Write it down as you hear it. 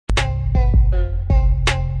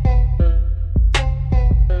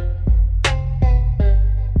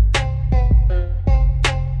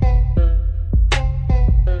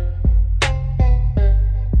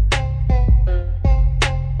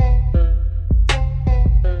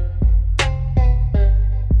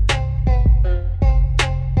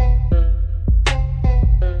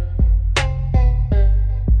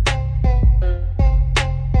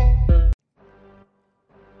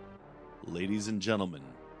and gentlemen,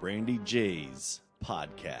 Brandy J's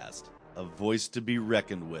podcast, A Voice to Be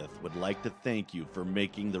Reckoned With, would like to thank you for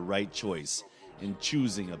making the right choice in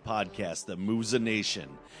choosing a podcast that moves a nation.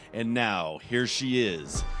 And now, here she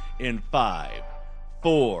is in 5,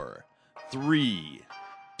 4, 3,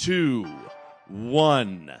 2,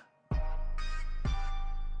 1.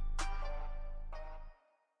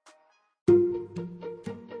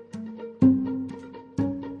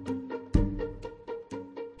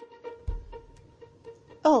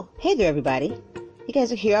 Oh, hey there, everybody. You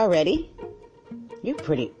guys are here already? You're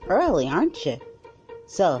pretty early, aren't you?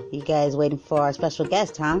 So, you guys waiting for our special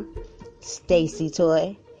guest, huh? Stacey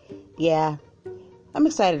Toy. Yeah, I'm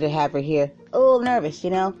excited to have her here. A little nervous,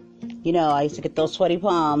 you know? I used to get those sweaty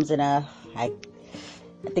palms, and I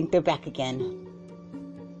think they're back again.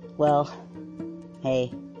 Well,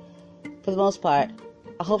 hey, for the most part,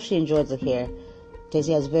 I hope she enjoys it here.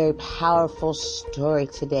 Stacey has a very powerful story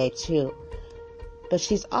today, too. But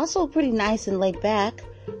she's also pretty nice and laid back.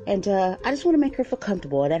 And I just want to make her feel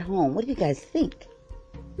comfortable and at home. What do you guys think?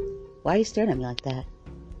 Why are you staring at me like that?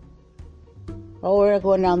 Oh, we're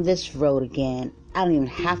going down this road again. I don't even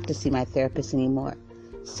have to see my therapist anymore.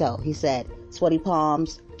 So, he said, sweaty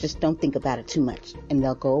palms, just don't think about it too much, and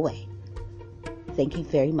they'll go away. Thank you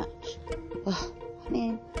very much. Oh,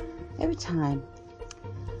 man, every time.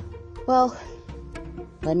 Well,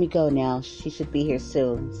 let me go now. She should be here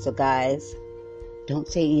soon. So, guys, don't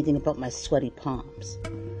say anything about my sweaty palms.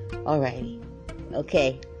 Alrighty.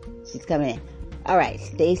 Okay, she's coming in. Alright,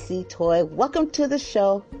 Stacey Toy, welcome to the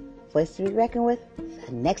show. Voice to be reckoned with,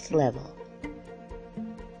 the next level.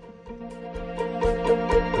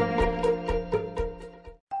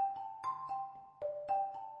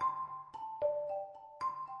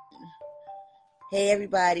 Hey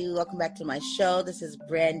everybody, welcome back to my show. This is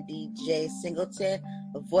Brandy J. Singleton,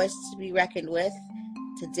 a voice to be reckoned with.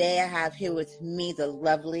 Today I have here with me the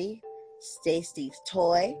lovely Stacey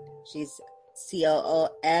Toy. She's COO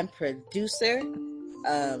and producer.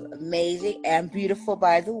 Amazing and beautiful,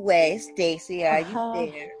 by the way. Stacey, are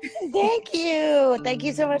you there? Thank you. Thank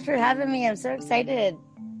you so much for having me. I'm so excited.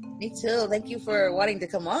 Me too. Thank you for wanting to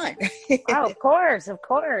come on. Oh, of course.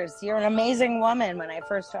 You're an amazing woman when I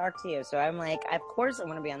first talked to you. So I'm like, of course I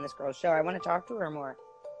want to be on this girl's show. I want to talk to her more.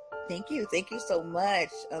 Thank you so much.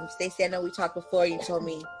 Stacey, I know we talked before. You told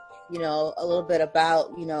me, a little bit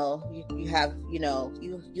about, you have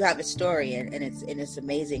a story and it's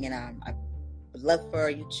amazing. And I would love for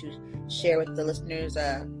you to share with the listeners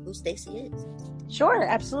who Stacey is. Sure,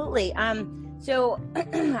 absolutely. So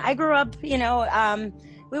I grew up, we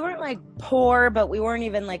weren't like poor, but we weren't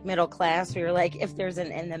even like middle class. We were like, if there's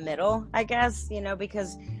an in the middle, I guess,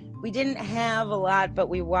 because we didn't have a lot, but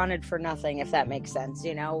we wanted for nothing, if that makes sense.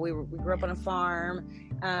 We grew up on a farm.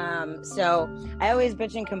 So I always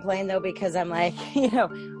bitch and complain though, because I'm like,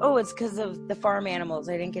 it's because of the farm animals.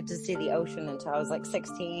 I didn't get to see the ocean until I was like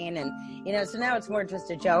 16. And, so now it's more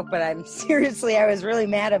just a joke, but I was really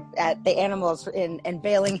mad at the animals and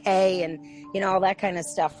baling hay and, all that kind of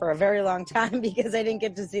stuff for a very long time because I didn't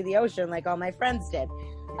get to see the ocean like all my friends did.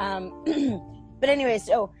 But anyway,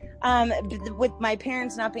 so with my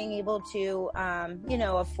parents not being able to,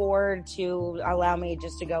 afford to allow me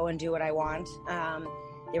just to go and do what I want,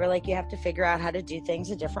 they were like, you have to figure out how to do things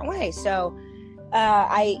a different way. So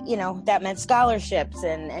that meant scholarships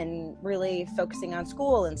and really focusing on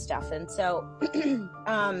school and stuff. And so,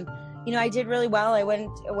 I did really well. I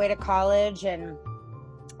went away to college and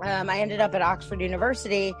I ended up at Oxford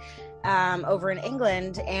University over in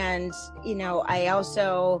England. And, I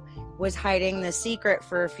also was hiding the secret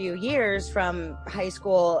for a few years from high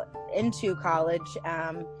school into college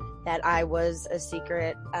that I was a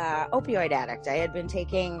secret opioid addict. I had been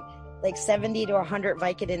taking like 70 to 100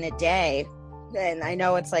 Vicodin a day. And I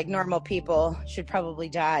know it's like normal people should probably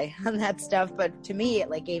die on that stuff. But to me, it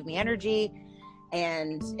like gave me energy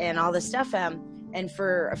and all this stuff. And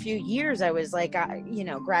for a few years, I was like,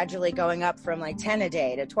 gradually going up from like 10 a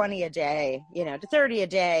day to 20 a day, to 30 a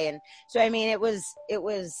day. And so, I mean, it was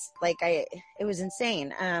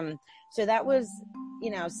insane. So that was,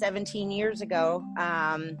 17 years ago,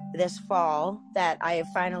 this fall that I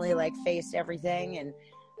finally like faced everything. And,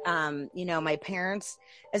 my parents,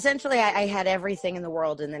 essentially I had everything in the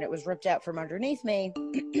world and then it was ripped out from underneath me.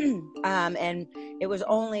 And it was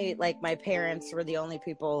only like my parents were the only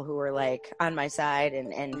people who were like on my side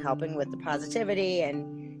and helping with the positivity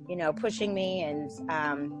and, pushing me and,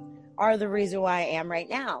 are the reason why I am right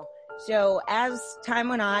now. So as time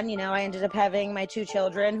went on, I ended up having my two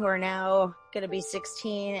children who are now going to be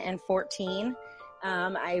 16 and 14.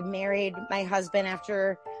 I married my husband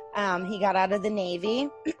after He got out of the Navy,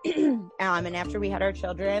 and after we had our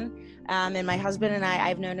children, and my husband and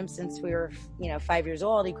I've known him since we were, 5 years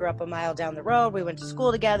old. He grew up a mile down the road. We went to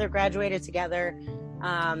school together, graduated together.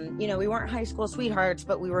 We weren't high school sweethearts,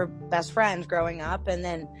 but we were best friends growing up. And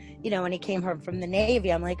then, when he came home from the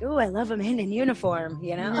Navy, I'm like, oh, I love a man in uniform,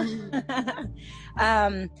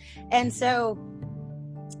 and so,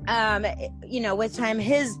 with time,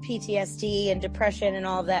 his PTSD and depression and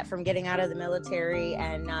all of that from getting out of the military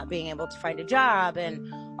and not being able to find a job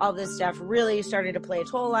and all this stuff really started to play a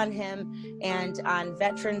toll on him. And on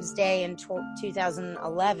Veterans Day in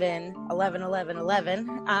 2011,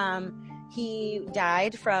 he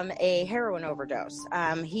died from a heroin overdose.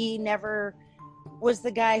 He never was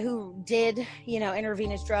the guy who did,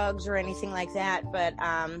 intravenous drugs or anything like that. But,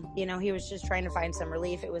 he was just trying to find some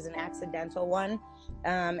relief. It was an accidental one.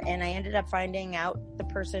 And I ended up finding out the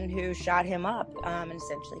person who shot him up and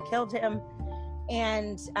essentially killed him.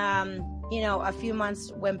 And, a few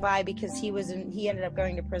months went by because he ended up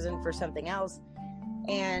going to prison for something else.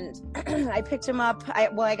 And I picked him up.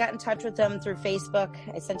 I got in touch with him through Facebook.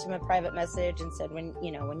 I sent him a private message and said,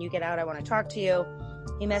 when you get out, I want to talk to you.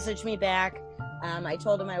 He messaged me back. I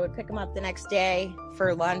told him I would pick him up the next day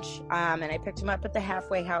for lunch. And I picked him up at the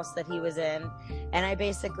halfway house that he was in. And I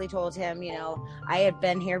basically told him, I had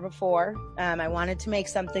been here before. I wanted to make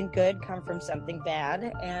something good come from something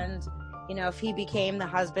bad. And, if he became the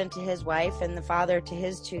husband to his wife and the father to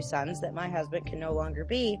his two sons that my husband can no longer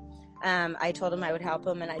be, I told him I would help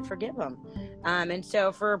him and I'd forgive him. And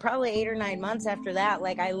so for probably 8 or 9 months after that,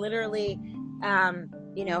 I literally,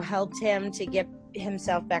 helped him to get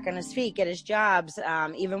himself back on his feet, get his jobs.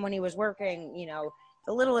 Even when he was working,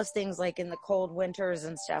 the littlest things like in the cold winters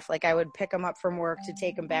and stuff, I would pick him up from work to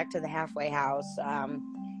take him back to the halfway house.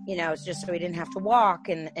 It's just so he didn't have to walk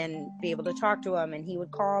and be able to talk to him. And he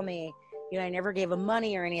would call me. I never gave him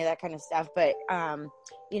money or any of that kind of stuff, but, I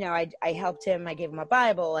helped him. I gave him a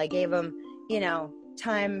Bible. I gave him,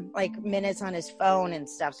 time, minutes on his phone and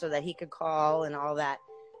stuff so that he could call and all that.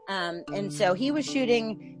 And so he was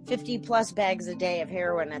shooting 50 plus bags a day of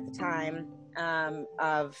heroin at the time,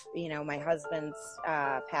 of, my husband's,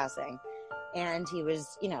 passing, and he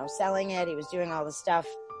was, selling it. He was doing all the stuff.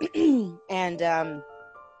 And,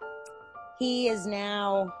 he is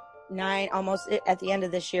now almost at the end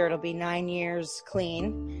of this year, it'll be 9 years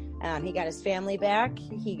clean. He got his family back.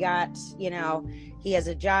 He got, he has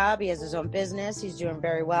a job. He has his own business. He's doing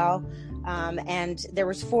very well. And there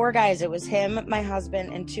was 4 guys. It was him, my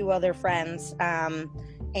husband, and 2 other friends.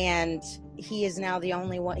 And he is now the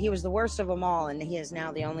only one. He was the worst of them all, and he is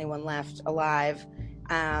now the only one left alive.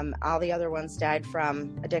 All the other ones died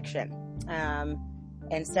from addiction.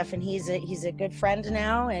 And Stefan, he's a good friend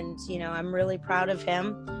now, and I'm really proud of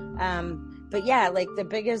him. But yeah, the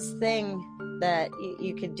biggest thing that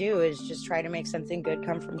you could do is just try to make something good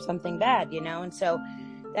come from something bad, and so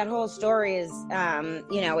that whole story is,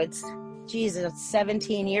 it's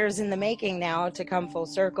 17 years in the making now to come full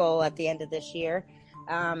circle at the end of this year.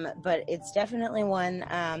 But it's definitely one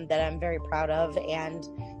that I'm very proud of, and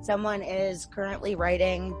someone is currently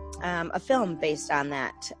writing a film based on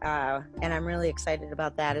that, and I'm really excited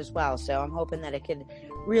about that as well. So I'm hoping that it could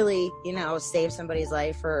really, save somebody's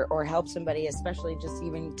life or help somebody, especially just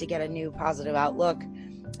even to get a new positive outlook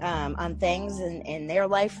on things in their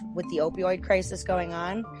life with the opioid crisis going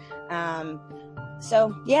on.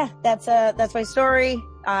 So yeah, that's my story.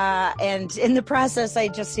 And in the process, I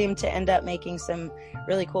just seem to end up making some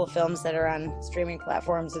really cool films that are on streaming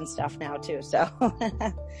platforms and stuff now too. So wow,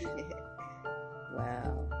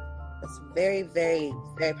 that's a very, very,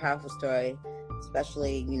 very powerful story,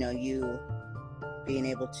 especially, you being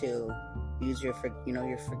able to use your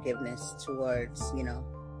forgiveness towards,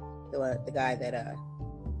 the guy that,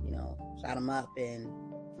 shot him up, and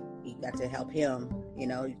you got to help him,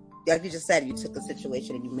 like you just said, you took a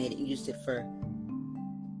situation and you used it for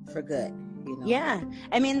good, Yeah.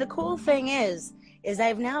 I mean, the cool thing is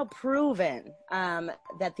I've now proven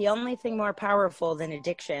that the only thing more powerful than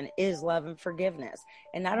addiction is love and forgiveness.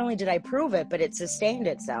 And not only did I prove it, but it sustained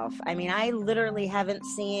itself. I mean, I literally haven't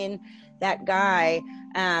seen that guy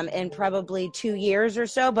in probably 2 years or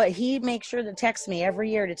so, but he makes sure to text me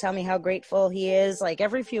every year to tell me how grateful he is.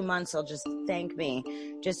 Every few months, he'll just thank me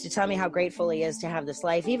just to tell me how grateful he is to have this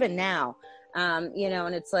life, even now. And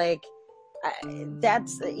it's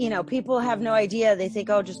that's, people have no idea. They think,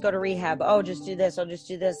 oh, just go to rehab. Oh, just do this. I'll just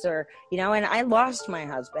do this. Or, and I lost my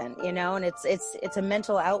husband, and it's a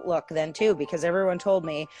mental outlook then too, because everyone told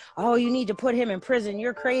me, oh, you need to put him in prison.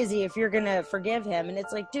 You're crazy if you're going to forgive him. And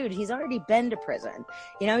it's like, dude, he's already been to prison.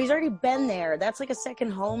 He's already been there. That's like a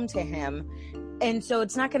second home to him. And so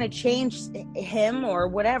it's not going to change him or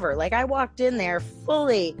whatever. Like, I walked in there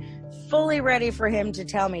fully ready for him to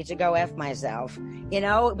tell me to go F myself,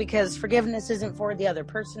 because forgiveness isn't for the other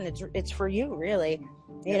person. It's for you, really,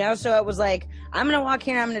 so it was like, I'm going to walk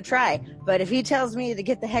here and I'm going to try. But if he tells me to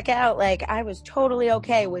get the heck out, like, I was totally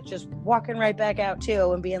okay with just walking right back out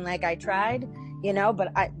too and being like, I tried, but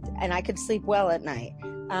I could sleep well at night.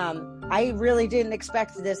 I really didn't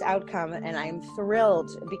expect this outcome, and I'm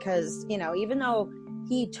thrilled because, even though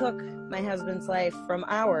he took my husband's life from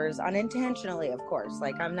ours unintentionally, of course,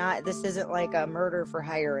 like, this isn't like a murder for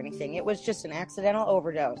hire or anything. It was just an accidental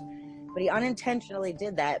overdose, but he unintentionally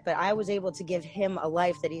did that. But I was able to give him a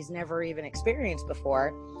life that he's never even experienced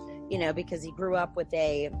before, because he grew up with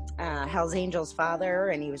a Hells Angels father,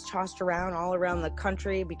 and he was tossed around all around the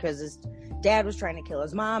country because his dad was trying to kill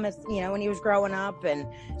his mom, when he was growing up. And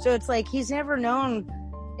so it's like, he's never known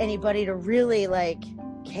anybody to really like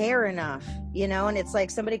care enough, and it's like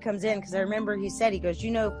somebody comes in, because I remember he said, he goes,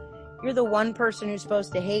 you're the one person who's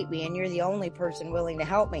supposed to hate me, and you're the only person willing to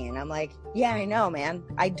help me. And I'm like, yeah, I know, man.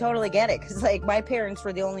 I totally get it, because like, my parents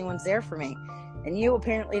were the only ones there for me, and you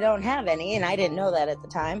apparently don't have any, and I didn't know that at the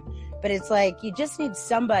time. But it's like, you just need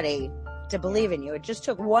somebody to believe in you. It just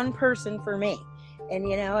took one person for me, and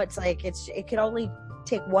it's like, it could only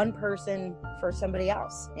take one person for somebody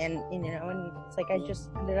else, and and it's like, I just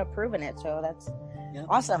ended up proving it. So that's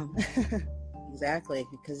awesome. Exactly,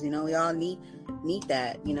 because we all need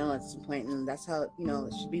that, at some point, and that's how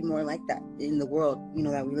it should be more like that in the world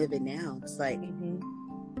that we live in now. It's like,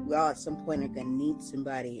 we all at some point are gonna need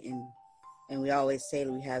somebody, and we always say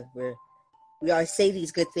we always say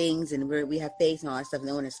these good things, and we have faith and all that stuff, and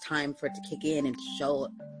then when it's time for it to kick in and to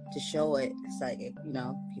show it, it's like,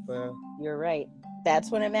 people. You're right. That's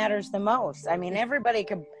when it matters the most. I mean, everybody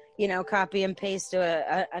could copy and paste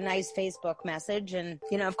a nice Facebook message. And,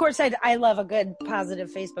 of course, I love a good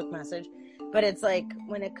positive Facebook message. But it's like,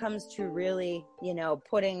 when it comes to really,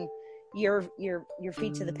 putting your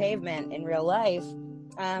feet to the pavement in real life,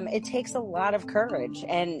 it takes a lot of courage,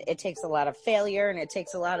 and it takes a lot of failure, and it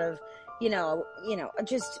takes a lot of,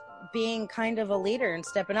 just being kind of a leader and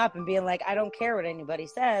stepping up and being like, I don't care what anybody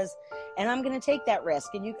says, and I'm going to take that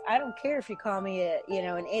risk. And I don't care if you call me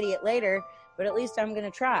an idiot later, but at least I'm going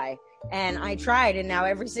to try. And I tried, and now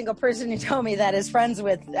every single person who told me that is friends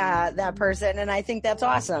with that person, and I think that's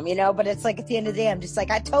awesome, but it's like, at the end of the day, I'm just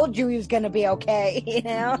like, I told you he was going to be okay,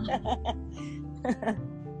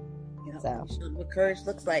 So what courage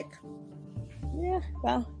looks like. Yeah,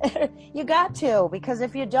 well, you got to, because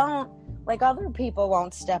if you don't, like, other people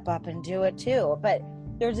won't step up and do it too. But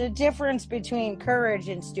there's a difference between courage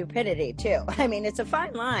and stupidity too. I mean, it's a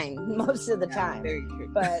fine line most of the time. Very true.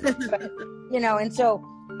 But and so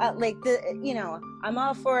I'm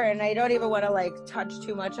all for it, and I don't even want to like touch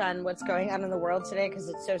too much on what's going on in the world today, because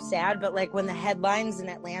it's so sad. But like, when the headlines in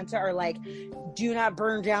Atlanta are like, do not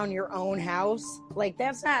burn down your own house, like,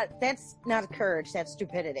 that's not courage, that's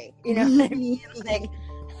stupidity. You know what I mean? Like,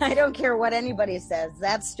 I don't care what anybody says,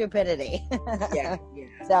 that's stupidity. Yeah.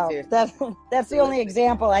 So that's the only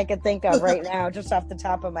example I could think of right now, just off the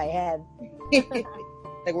top of my head.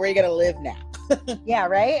 Like, where are you gonna live now? Yeah,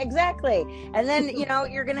 right, exactly. And then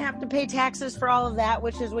you're gonna have to pay taxes for all of that,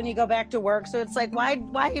 which is when you go back to work. So it's like,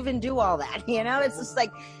 why even do all that? It's just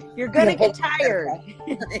like, you're gonna get tired.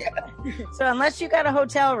 So unless you got a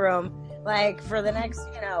hotel room, like, for the next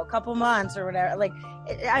couple months or whatever, like,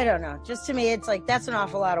 I don't know, just to me it's like, that's an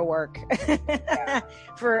awful lot of work.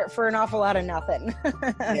 for an awful lot of nothing.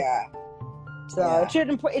 Yeah. So it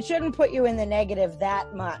shouldn't put you in the negative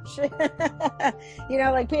that much.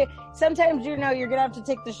 Like, sometimes you're gonna have to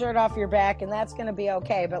take the shirt off your back, and that's gonna be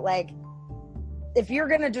okay. But like, if you're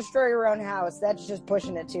gonna destroy your own house, that's just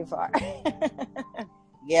pushing it too far.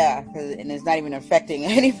 Yeah, and it's not even affecting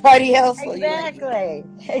anybody else. Exactly.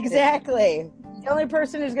 The only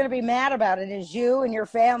person who's gonna be mad about it is you and your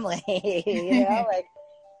family. Like.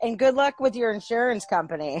 And good luck with your insurance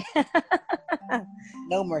company.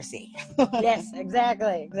 No mercy. Yes,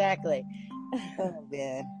 exactly. Oh,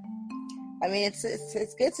 man. I mean,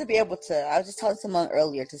 it's good to be able to. I was just telling someone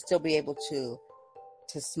earlier, to still be able to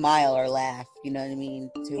smile or laugh. You know what I mean?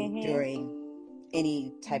 During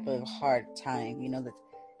any type of hard time. That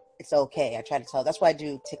it's okay. I try to tell. That's why I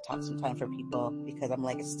do TikTok sometimes for people, because I'm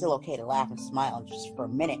like, it's still okay to laugh and smile just for a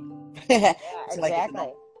minute. Yeah,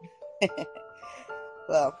 exactly.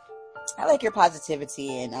 Well, I like your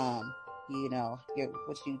positivity and your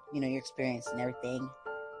experience and everything,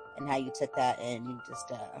 and how you took that and you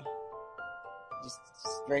just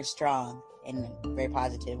very strong and very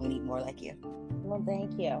positive. We need more like you. Well,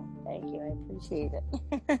 thank you. I appreciate it.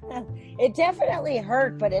 It definitely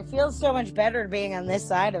hurt, but it feels so much better being on this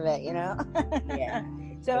side of it, Yeah.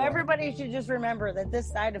 So everybody should just remember that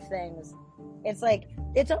this side of things, it's like,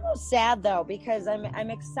 it's almost sad though, because I'm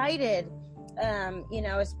excited,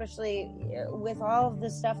 especially with all of the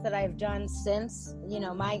stuff that I've done since,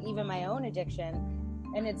 even my own addiction.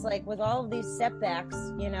 And it's like, with all of these setbacks,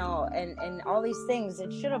 and all these things,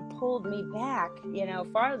 it should have pulled me back,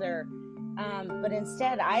 farther. But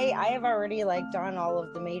instead, I have already done all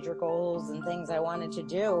of the major goals and things I wanted to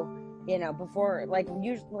do, before,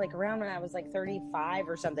 usually around when I was 35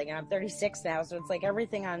 or something, and I'm 36 now. So it's like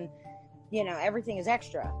everything everything is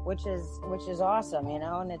extra, which is awesome,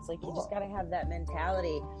 and it's like, you just got to have that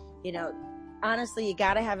mentality, honestly, you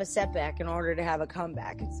got to have a setback in order to have a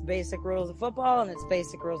comeback. It's basic rules of football and it's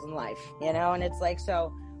basic rules in life, and it's like,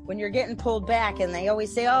 so when you're getting pulled back and they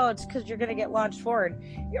always say, oh, it's because you're going to get launched forward.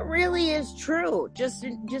 It really is true. Just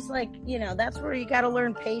that's where you got to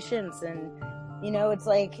learn patience. And, it's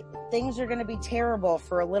like, things are going to be terrible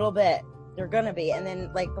for a little bit. They're going to be. And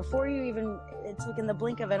then before you even, it's like in the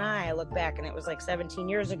blink of an eye, I look back and it was 17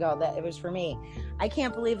 years ago that it was for me. I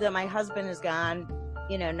can't believe that my husband is gone,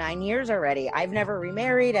 9 years already. I've never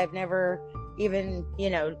remarried. I've never even,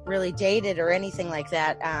 really dated or anything like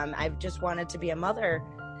that. I've just wanted to be a mother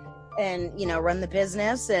and, run the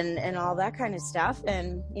business and all that kind of stuff.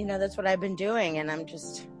 And, that's what I've been doing. And I'm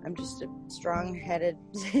just a strong-headed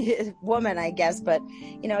woman, I guess. But,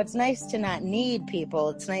 it's nice to not need people.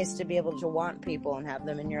 It's nice to be able to want people and have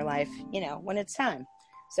them in your life, when it's time.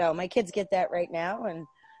 So my kids get that right now. And,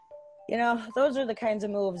 those are the kinds of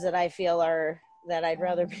moves that I feel that I'd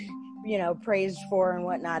rather be, praised for and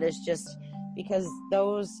whatnot, is just because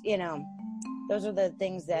those are the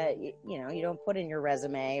things that, you don't put in your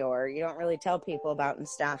resume or you don't really tell people about and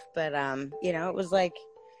stuff. But, it was like,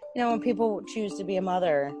 when people choose to be a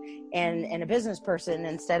mother and a business person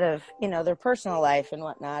instead of, their personal life and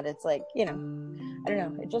whatnot, it's like, I don't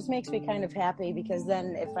know, it just makes me kind of happy, because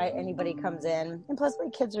then if anybody comes in, and plus my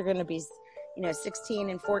kids are going to be, 16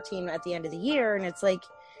 and 14 at the end of the year. And it's like,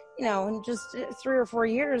 in just 3 or 4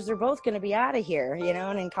 years, they're both going to be out of here,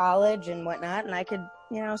 and in college and whatnot. And I could,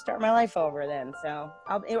 start my life over then. So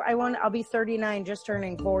I'll be 39, just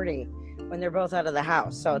turning 40 when they're both out of the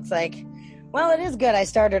house. So it's like, well, it is good I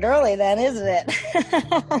started early then, isn't it?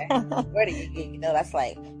 Where do you that's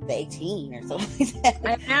like the 18 or something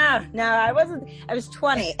like that. No, I wasn't. I was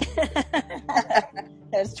 20. I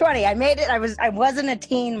was 20. I made it. I wasn't a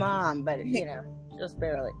teen mom, but just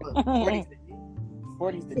barely.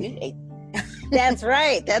 40's the new 8. That's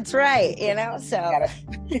right. So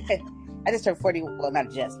I just turned 40. Well,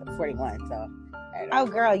 not just, but 41. So. Oh,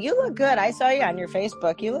 girl, you look good. I saw you on your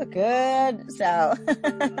Facebook. You look good. So.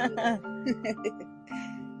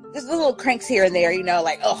 Just little cranks here and there,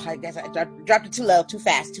 I guess I dropped it too low, too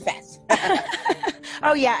fast.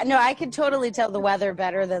 Oh, yeah. No, I could totally tell the weather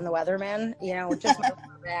better than the weatherman, just my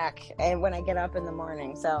back and when I get up in the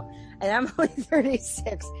morning. So, and I'm only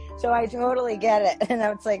 36, so I totally get it. And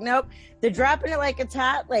it's like, nope, they're dropping it like it's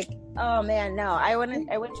hot. Like, oh man, no. I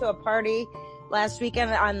went to a party last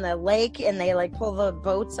weekend on the lake, and they pull the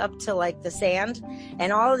boats up to the sand,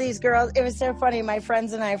 and all of these girls, it was so funny. My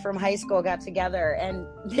friends and I from high school got together, and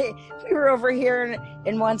we were over here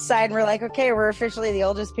in one side, and we're like, okay, we're officially the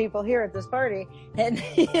oldest people here at this party. And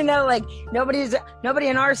nobody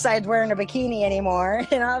on our side's wearing a bikini anymore,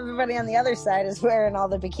 and everybody on the other side is wearing all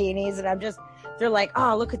the bikinis. And they're like,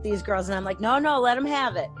 oh, look at these girls. And I'm like, no, let them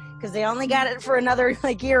have it, because they only got it for another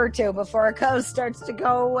year or two before a coast starts to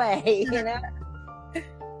go away,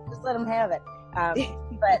 Just let them have it.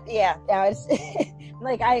 But yeah, no, it's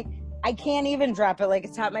I can't even drop it like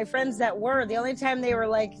it's hot. My friends that were, the only time they were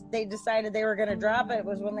they decided they were going to drop it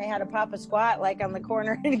was when they had to pop a squat on the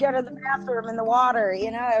corner and go to the bathroom in the water.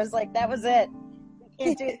 I was like, that was it. We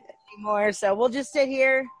can't do it anymore. So we'll just sit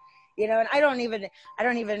here, and I don't even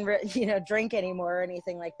drink anymore or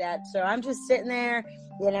anything like that. So I'm just sitting there,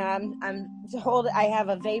 I have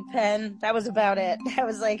a vape pen. That was about it. I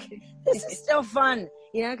was like, this is still fun,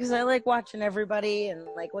 because I like watching everybody and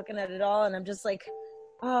looking at it all. And I'm just like,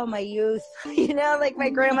 oh, my youth, my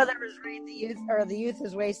grandmother was right. The youth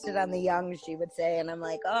is wasted on the young, she would say. And I'm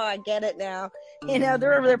like, oh, I get it now.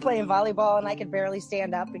 They're over there playing volleyball, and I could barely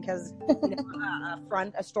stand up because,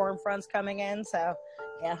 a storm front's coming in. So,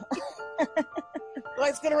 yeah. Oh,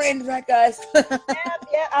 it's gonna rain tonight, guys.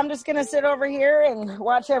 Yeah, I'm just gonna sit over here and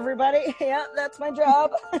watch everybody. Yeah, that's my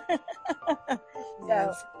job.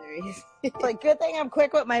 Yes, It's like, good thing I'm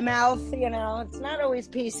quick with my mouth, you know. It's not always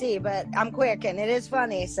PC, but I'm quick and it is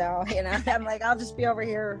funny. So, you know, I'm like, I'll just be over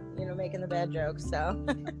here, you know, making the bad jokes. So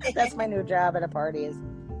that's my new job at a party, is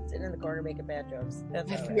sitting in the corner making bad jokes.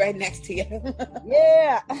 That's all right next to you.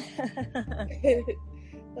 Yeah.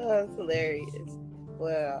 Oh, it's hilarious.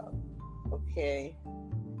 Well, okay.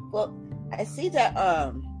 Well, I see that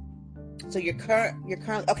so you're currently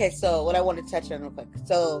okay, so what I want to touch on real quick.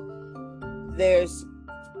 So there's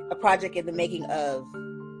a project in the making of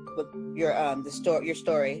your your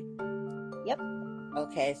story. Yep.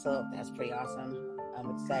 Okay, so that's pretty awesome. I'm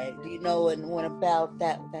excited. Do you know when about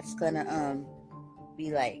that's gonna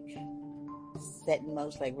be like set in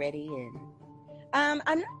motion, like ready? And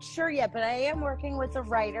I'm not sure yet, but I am working with a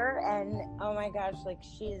writer, and oh my gosh, like,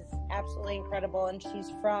 she's absolutely incredible, and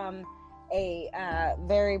she's from a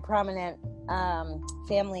very prominent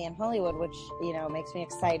family in Hollywood, which, you know, makes me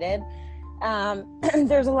excited.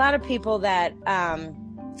 There's a lot of people that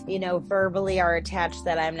you know, verbally are attached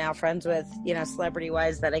that I'm now friends with, you know, celebrity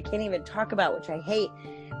wise, that I can't even talk about, which I hate,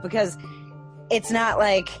 because it's not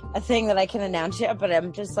like a thing that I can announce yet. But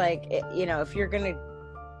I'm just like, you know,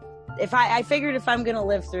 I figured if I'm going to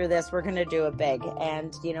live through this, we're going to do it big.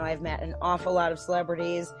 And, you know, I've met an awful lot of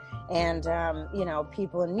celebrities and, you know,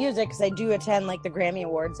 people in music, because I do attend like the Grammy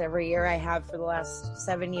Awards every year. I have for the last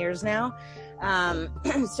 7 years now.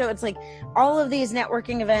 So it's like all of these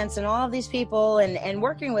networking events and all of these people and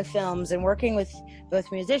working with films and working with both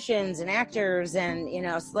musicians and actors and, you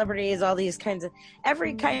know, celebrities, all these kinds of,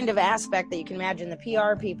 every kind of aspect that you can imagine, the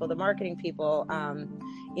PR people, the marketing people,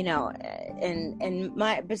 you know, and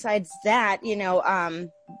besides that, you know,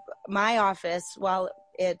 my office, while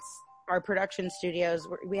it's our production studios,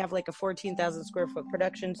 we have like a 14,000 square foot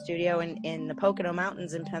production studio in the Pocono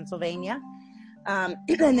Mountains in Pennsylvania. And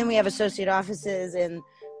then we have associate offices in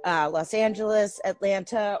Los Angeles,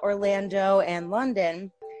 Atlanta, Orlando, and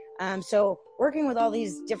London. So working with all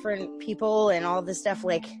these different people and all this stuff,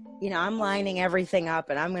 like, you know, I'm lining everything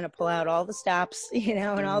up, and I'm going to pull out all the stops, you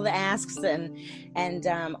know, and all the asks and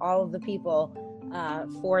all of the people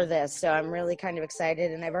for this. So I'm really kind of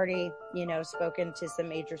excited, and I've already, you know, spoken to some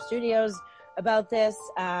major studios about this.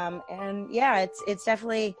 And yeah, it's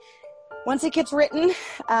definitely, once it gets written,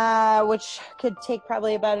 which could take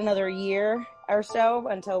probably about another year or so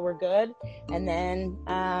until we're good. And then,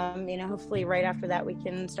 you know, hopefully right after that we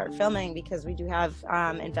can start filming, because we do have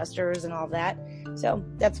investors and all of that. So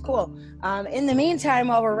that's cool. In the meantime,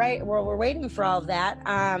 while we're waiting for all of that,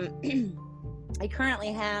 I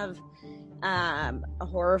currently have a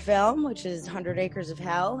horror film, which is 100 Acres of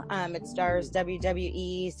Hell. It stars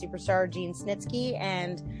WWE superstar Gene Snitsky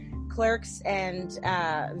and Clerks and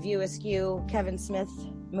View Askew Kevin Smith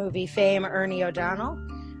movie fame Ernie O'Donnell.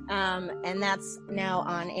 And that's now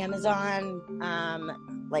on Amazon,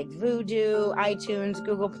 like Vudu, iTunes,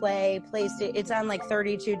 Google Play, PlayStation. It's on like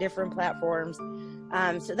 32 different platforms.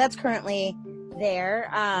 So that's currently there.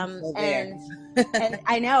 And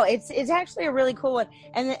I know it's actually a really cool one.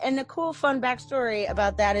 And the cool fun backstory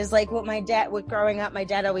about that is, like, with growing up, my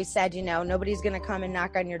dad always said, you know, nobody's going to come and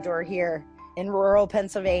knock on your door here in rural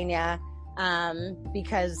Pennsylvania,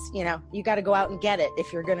 because, you know, you got to go out and get it.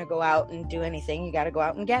 If you're going to go out and do anything, you got to go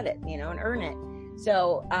out and get it, you know, and earn it.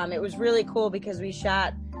 So it was really cool, because we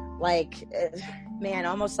shot like,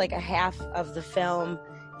 almost like a half of the film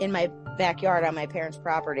in my backyard on my parents'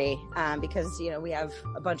 property, because, you know, we have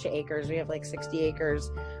a bunch of acres. We have like 60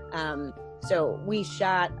 acres. So we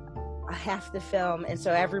shot half the film, and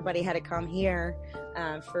so everybody had to come here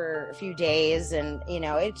for a few days. And, you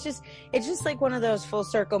know, it's just like one of those full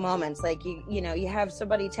circle moments. Like, you know, you have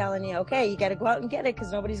somebody telling you, okay, you got to go out and get it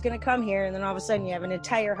because nobody's going to come here. And then all of a sudden you have an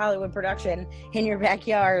entire Hollywood production in your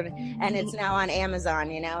backyard, and it's now on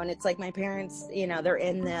Amazon, you know. And it's like, my parents, you know, they're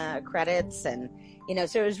in the credits, and, you know,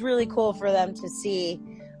 so it was really cool for them to see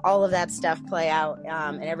all of that stuff play out,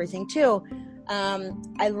 and everything too.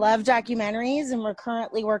 I love documentaries, and we're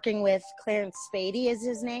currently working with Clarence Spady is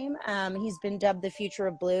his name. He's been dubbed the future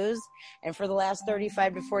of blues. And for the last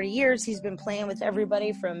 35 to 40 years, he's been playing with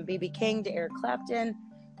everybody from B.B. King to Eric Clapton.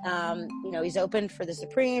 You know, he's opened for the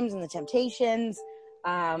Supremes and the Temptations.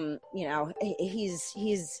 You know,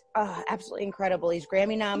 he's absolutely incredible. He's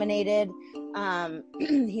Grammy nominated.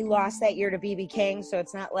 He lost that year to B.B. King. So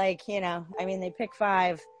it's not like, you know, I mean, they pick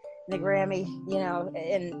 5 the Grammy, you know,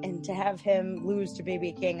 and to have him lose to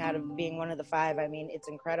B.B. King out of being one of the 5, I mean, it's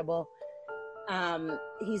incredible.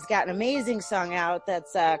 He's got an amazing song out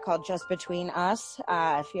that's called Just Between Us.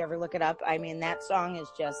 If you ever look it up, I mean, that song is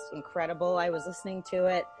just incredible. I was listening to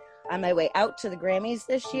it on my way out to the Grammys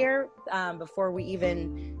this year, before we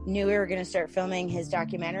even knew we were going to start filming his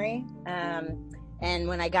documentary. And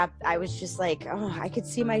when I was just like, oh, I could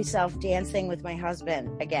see myself dancing with my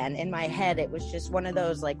husband again. In my head, it was just one of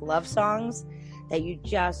those like love songs that you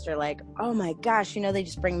just are like, oh my gosh, they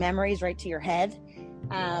just bring memories right to your head.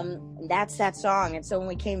 That's that song. And so when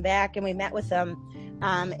we came back and we met with them,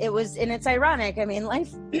 and it's ironic. I mean,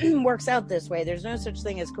 life works out this way. There's no such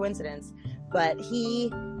thing as coincidence, but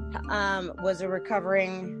he was a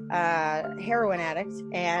recovering heroin addict,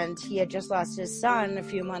 and he had just lost his son a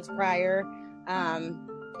few months prior,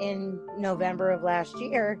 in November of last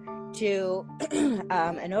year, to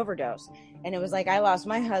an overdose. And it was like, I lost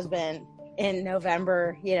my husband in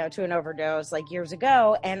November, to an overdose like years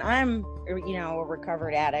ago, and I'm a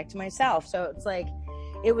recovered addict myself. So it's like,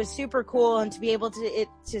 it was super cool, and to be able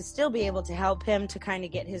to still be able to help him to kind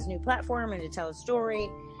of get his new platform and to tell a story.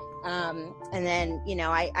 And then,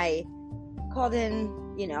 I called in,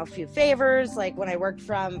 a few favors, like when I worked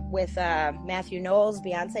with Matthew Knowles,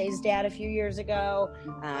 Beyonce's dad, a few years ago.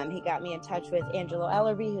 He got me in touch with Angelo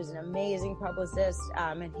Ellerby, who's an amazing publicist,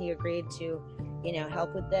 and he agreed to,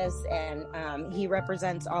 help with this. And he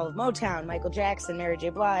represents all of Motown, Michael Jackson, Mary J.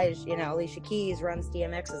 Blige, Alicia Keys, runs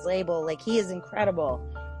DMX's label. Like, he is incredible.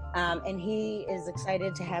 And he is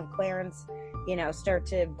excited to have Clarence, start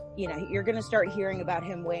to, you're going to start hearing about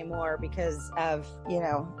him way more because of,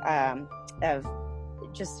 of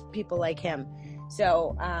just people like him.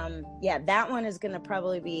 So, that one is going to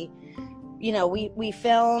probably be, we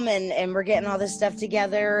film and we're getting all this stuff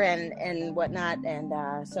together and whatnot.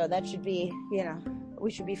 And, so that should be,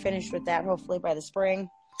 we should be finished with that hopefully by the spring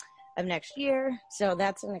of next year. So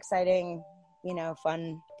that's an exciting,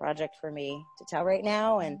 fun project for me to tell right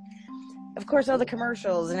now. And of course, all the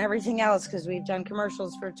commercials and everything else, because we've done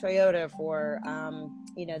commercials for Toyota for,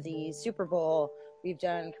 the Super Bowl. We've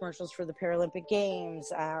done commercials for the Paralympic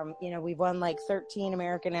Games. We've won like 13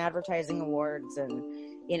 American Advertising Awards and,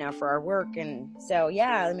 for our work. And so,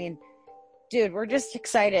 yeah, I mean, dude, we're just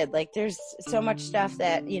excited. Like, there's so much stuff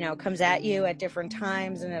that, comes at you at different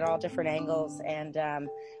times and at all different angles. And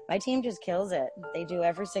my team just kills it. They do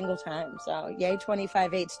every single time. So yay,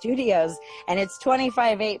 25/8 Studios. And it's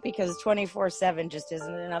 25/8 because 24/7 just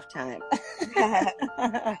isn't enough time. I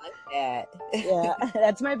like that. Yeah,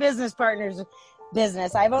 that's my business partner's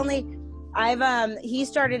business. He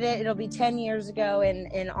started it. It'll be 10 years ago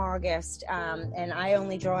in August. And I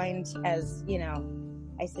only joined as,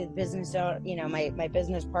 I said business, my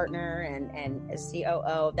business partner and as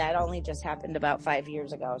COO. That only just happened about 5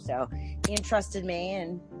 years ago. So he entrusted me,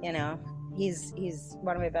 and, he's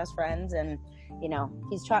one of my best friends, and,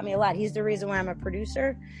 he's taught me a lot. He's the reason why I'm a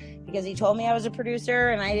producer, because he told me I was a producer,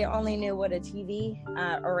 and I only knew what a TV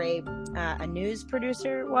or a news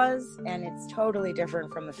producer was, and it's totally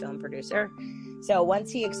different from a film producer. So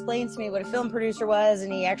once he explained to me what a film producer was,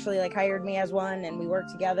 and he actually hired me as one, and we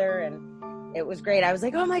worked together, and it was great. I was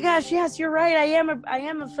like, oh my gosh, yes, you're right. I am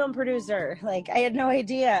a film producer. Like, I had no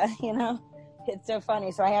idea, It's so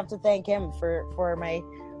funny. So I have to thank him for my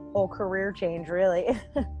whole career change, really.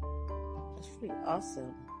 That's pretty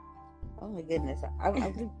awesome. Oh my goodness.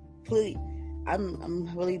 I'm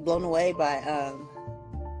really blown away by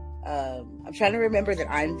I'm trying to remember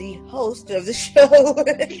that I'm the host of the show.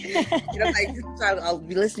 So I'll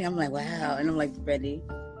be listening. I'm like, wow, and I'm like ready,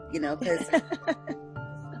 because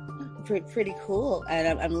pretty cool.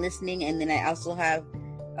 And I'm listening, and then I also have,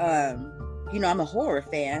 I'm a horror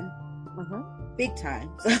fan, big time.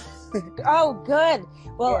 Oh, good.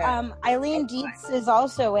 Well, Yeah. Eileen Dietz is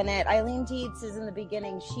also in it. Eileen Dietz is in the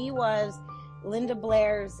beginning. She was Linda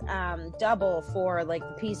Blair's double for the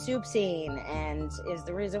pea soup scene, and is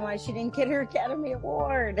the reason why she didn't get her Academy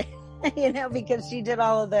Award, because she did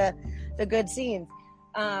all of the good scenes.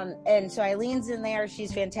 And so Eileen's in there.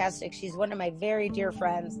 She's fantastic. She's one of my very dear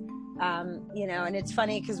friends. And it's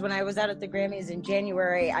funny because when I was out at the Grammys in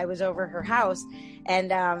January, I was over her house,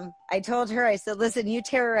 and I told her, I said, listen, you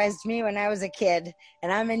terrorized me when I was a kid,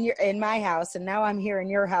 and I'm in my house, and now I'm here in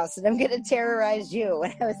your house, and I'm going to terrorize you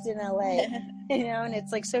when I was in LA, and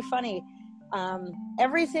it's so funny.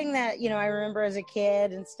 Everything that, I remember as a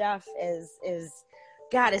kid and stuff is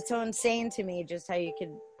God, it's so insane to me just how you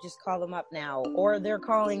could just call them up now, or they're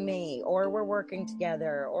calling me, or we're working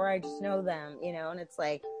together, or I just know them, and it's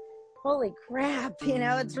like, holy crap,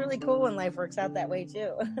 it's really cool when life works out that way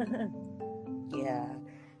too. Yeah,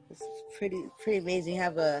 it's pretty amazing. You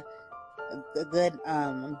have a good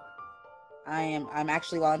I'm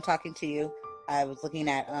actually, while I'm talking to you, I was looking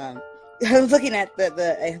at I was looking at the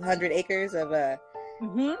 100 acres of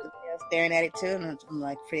Mm-hmm. staring at it too, and I'm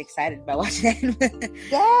like pretty excited about watching it.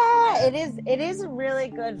 Yeah, it is a really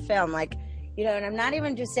good film. Like, you know, and I'm not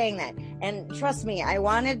even just saying that. And trust me, I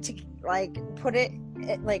wanted to like put it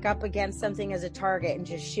like up against something as a target and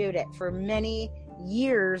just shoot it for many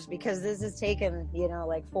years, because this has taken, you know,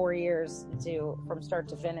 like 4 years from start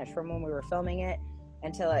to finish, from when we were filming it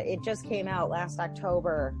until it just came out last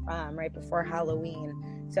October, right before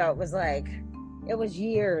Halloween. So it was like, it was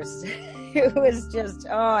years. It was just,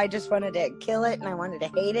 I just wanted to kill it, and I wanted to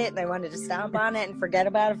hate it, and I wanted to stomp on it and forget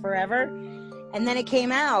about it forever. And then it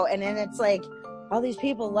came out, and then it's like, all these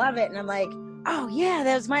people love it, and I'm like, oh yeah,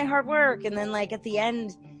 that was my hard work. And then like at the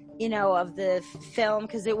end, you know, of the film,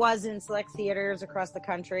 because it was in select theaters across the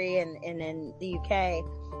country and in the UK,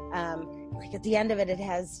 like at the end of it, it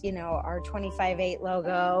has, you know, our 25/8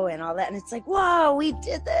 logo and all that, and it's like, whoa, we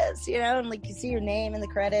did this, you know, and like you see your name in the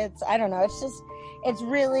credits. I don't know, it's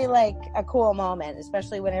really like a cool moment,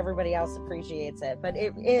 especially when everybody else appreciates it. But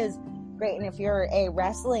it is great. And if you're a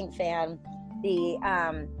wrestling fan, the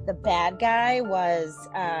bad guy was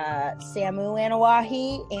Samu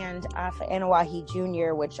Anawahi and Afa Anawahi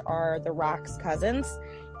Jr., which are The Rock's cousins.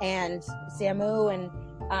 And Samu and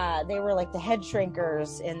they were like the head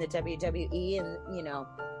shrinkers in the WWE, and you know,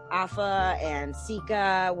 Afa and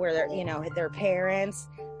Sika were their, you know, their parents.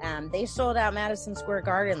 They sold out Madison Square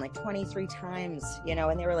Garden like 23 times, you know,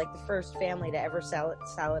 and they were like the first family to ever sell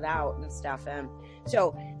it out and stuff.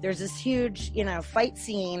 So there's this huge, you know, fight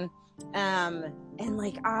scene, and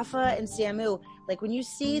like Afa and Samu, like when you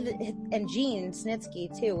see and Gene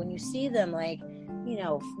Snitsky too, when you see them like, you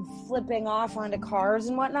know, flipping off onto cars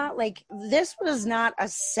and whatnot, like this was not a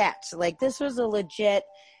set, like this was a legit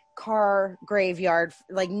car graveyard.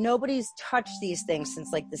 Like nobody's touched these things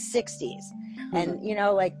since like the 60s. And you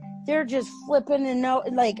know, like they're just flipping and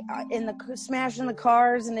smashing the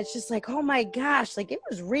cars, and it's just like, oh my gosh, like it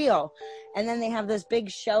was real. And then they have this big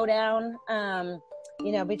showdown,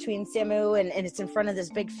 you know, between Samu and it's in front of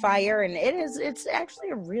this big fire, and it's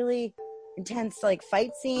actually a really intense like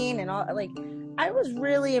fight scene and all. Like I was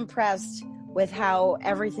really impressed with how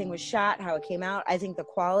everything was shot, how it came out. I think the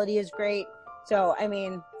quality is great. So I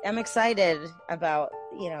mean, I'm excited about,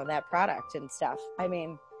 you know, that product and stuff. I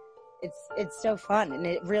mean, it's so fun, and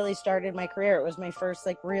it really started my career. It was my first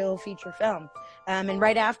like real feature film, and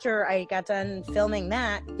right after I got done filming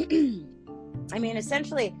that, I mean,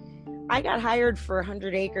 essentially I got hired for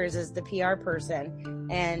 100 Acres as the PR person,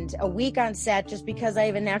 and a week on set, just because I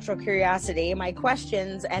have a natural curiosity, my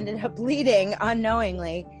questions ended up leading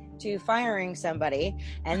unknowingly to firing somebody.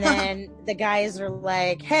 And then the guys are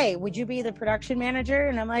like, hey, would you be the production manager?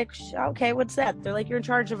 And I'm like, okay, what's that? They're like, you're in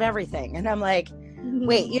charge of everything. And I'm like,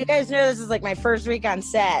 wait, you guys know this is like my first week on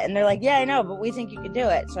set? And they're like, yeah, I know, but we think you could do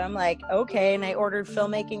it. So I'm like, okay. And I ordered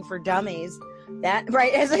Filmmaking for Dummies, that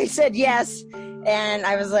right as I said yes. And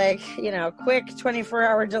I was like, you know, quick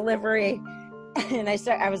 24-hour delivery. And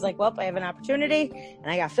I was like, well, I have an opportunity, and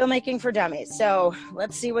I got Filmmaking for Dummies. So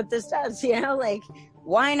let's see what this does, you know, like,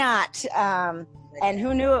 why not? And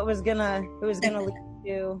who knew it was gonna lead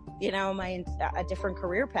to, you know, a different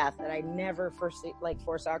career path that I never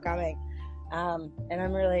foresaw coming. And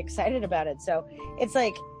I'm really excited about it. So it's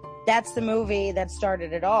like, that's the movie that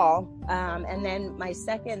started it all. And then my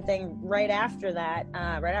second thing right after that,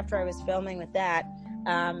 right after I was filming with that,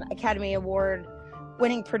 Academy Award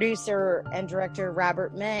winning producer and director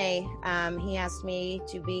Robert May, he asked me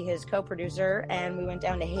to be his co-producer, and we went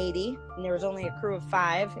down to Haiti, and there was only a crew of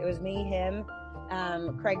 5. It was me, him,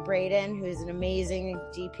 Craig Braden, who's an amazing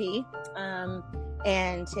DP,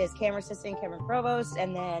 and his camera assistant, Kevin Provost,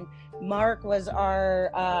 and then Mark was our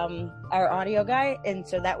audio guy. And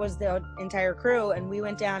so that was the entire crew, and we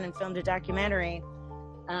went down and filmed a documentary.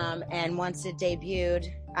 And once it debuted,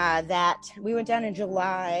 we went down in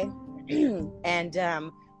July, and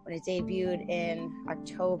when it debuted in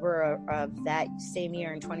October of that same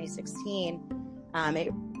year in 2016,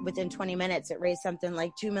 within 20 minutes, it raised something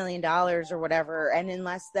like $2 million or whatever. And in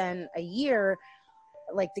less than a year,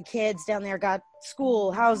 like the kids down there got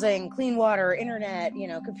school, housing, clean water, internet, you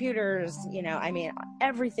know, computers, you know, I mean,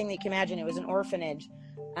 everything that you can imagine. It was an orphanage.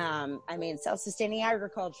 I mean, self-sustaining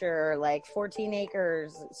agriculture, like 14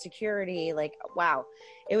 acres, security, like, wow,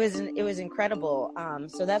 it was incredible.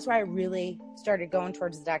 So that's why I really started going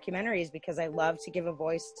towards the documentaries, because I love to give a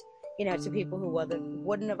voice, you know, to people who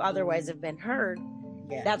wouldn't have otherwise have been heard.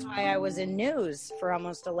 Yeah. That's why I was in news for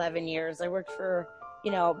almost 11 years. I worked for,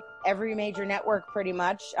 you know, every major network pretty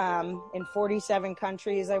much, in 47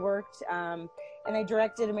 countries I worked, and I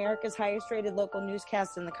directed America's highest rated local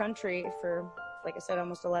newscast in the country for, like I said,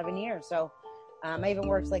 almost 11 years. So I even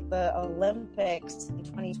worked like the Olympics in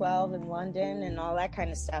 2012 in London and all that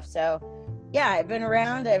kind of stuff. So yeah, I've been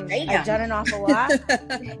around. I've done an awful lot.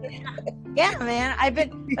 Yeah, man.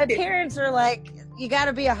 My parents are like, you got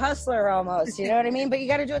to be a hustler almost, you know what I mean? But you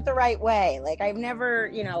got to do it the right way. Like I've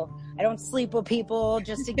never, I don't sleep with people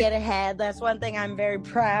just to get ahead. That's one thing I'm very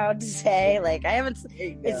proud to say. Like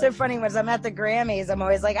it's so funny when I'm at the Grammys, I'm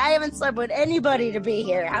always like, I haven't slept with anybody to be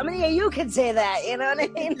here. How many of you can say that? You know what I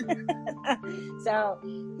mean? So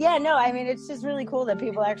yeah, no, I mean, it's just really cool that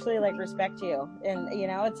people actually like respect you. And,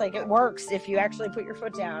 it's like, it works if you actually put your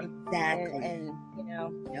foot down. Exactly. And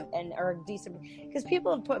and are decent, because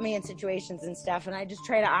people have put me in situations and stuff, and I just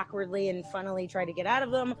try to awkwardly and funnily try to get out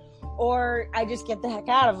of them, or I just get the heck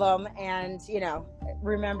out of them and,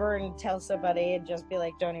 remember and tell somebody and just be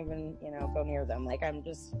like, don't even, go near them. Like, I'm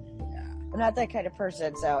not that kind of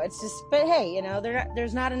person. So it's just, but hey,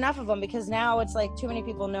 there's not enough of them, because now it's like too many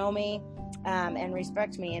people know me and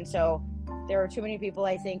respect me. And so there are too many people,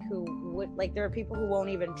 I think, who would, like, there are people who won't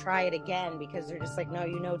even try it again because they're just like,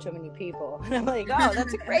 no, too many people. And I'm like, oh,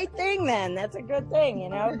 that's a great thing then. That's a good thing,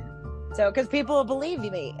 So, because people will believe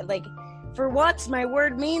me. Like, for once, my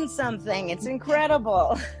word means something. It's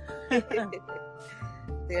incredible. It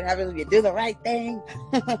happens when you do the right thing.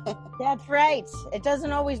 That's right. It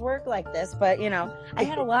doesn't always work like this, but, I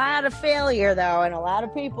had a lot of failure, though, and a lot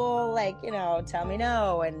of people, like, tell me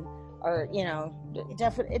no,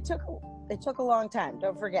 definitely, it took a long time.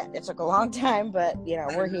 Don't forget, it took a long time, but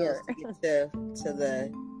we're here. to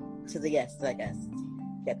the yes, I guess.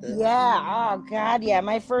 Yeah. Oh God. Yeah.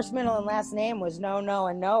 My first, middle, and last name was no,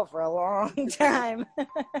 and no for a long time.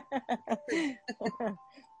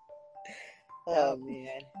 Oh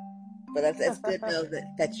man. But it's good to know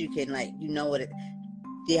that you can, like, what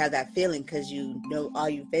you have that feeling, because all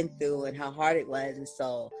you've been through and how hard it was, and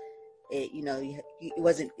so it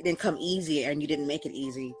didn't come easy, and you didn't make it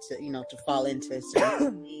easy to fall into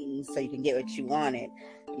certain things so you can get what you wanted,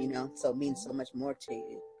 so it means so much more to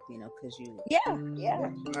you, because you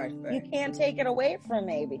worked hard for it. You can't take it away from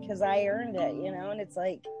me because I earned it, and it's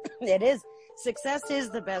like, it is, success is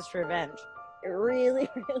the best revenge. It really,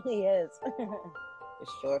 really is.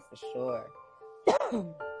 For sure.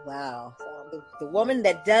 Wow. The woman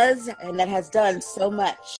that does and that has done so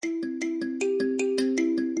much.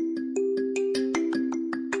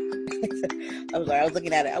 I'm sorry, I was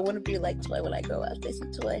looking at it. I want to be like Toy when I grow up. Stacey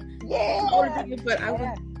Toy. Yeah. I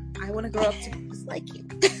want to grow up to be just like you.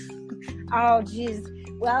 Oh, geez.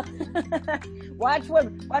 Well, watch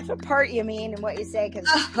what part you mean and what you say, because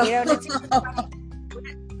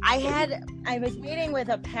I was meeting with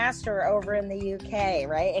a pastor over in the UK,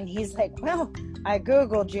 right? And he's like, well, I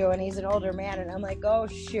Googled you, and he's an older man, and I'm like, oh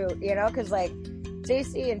shoot, because like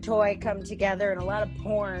Stacey and Toy come together, and a lot of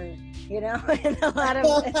porn, and a lot of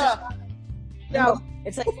so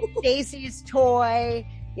it's like Stacey's Toy,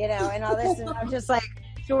 and all this, and I'm just like,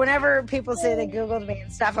 so whenever people say they Googled me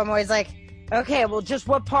and stuff, I'm always like, okay, well, just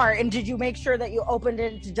what part? And did you make sure that you opened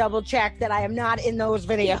it to double check that I am not in those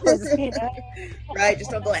videos? Right,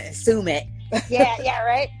 just don't go and assume it. Yeah,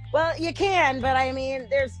 right. Well, you can, but I mean,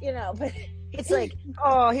 there's, but it's like,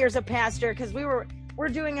 oh, here's a pastor, because we're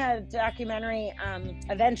doing a documentary.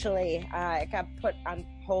 Eventually, it got put on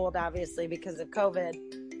hold, obviously, because of COVID.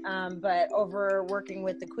 But over working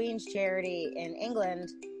with the Queen's Charity in England,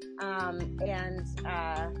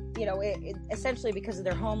 essentially because of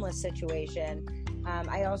their homeless situation.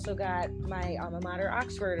 I also got my alma mater,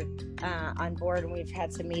 Oxford, on board, and we've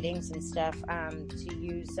had some meetings and stuff to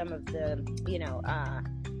use some of the,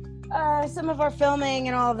 some of our filming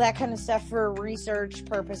and all of that kind of stuff for research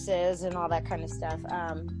purposes and all that kind of stuff.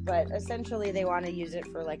 But essentially, they want to use it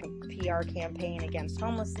for like a PR campaign against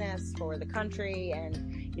homelessness for the country,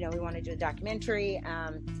 and we want to do a documentary.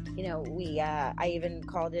 I even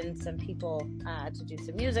called in some people to do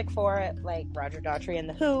some music for it, like Roger Daughtry and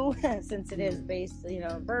The Who, since it is based,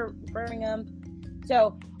 in Birmingham.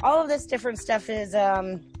 So all of this different stuff is,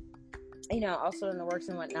 also in the works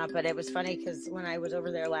and whatnot. But it was funny because when I was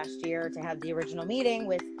over there last year to have the original meeting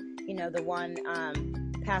with, the one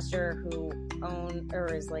pastor who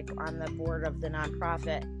is like on the board of the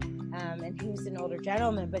nonprofit. And he was an older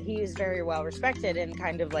gentleman, but he was very well respected and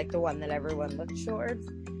kind of like the one that everyone looked towards.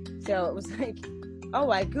 So it was like, oh,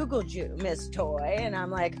 I Googled you, Miss Toy. And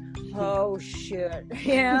I'm like, oh, shit.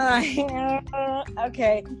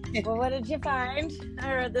 Okay. Well, what did you find?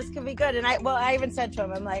 All right, this could be good. And I even said to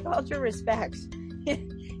him, I'm like, all due respect,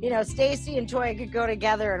 Stacey and Toy could go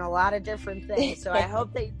together in a lot of different things. So I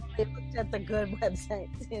hope that you looked at the good website.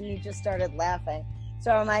 And he just started laughing.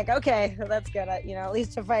 So I'm like, okay, well, that's good. At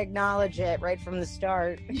least if I acknowledge it right from the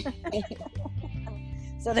start.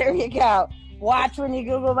 So there you go. watch when you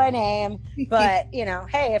Google my name. But, you know,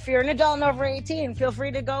 hey, if you're an adult and over 18, feel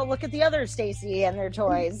free to go look at the other Stacey and their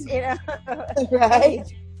toys, you know? Right.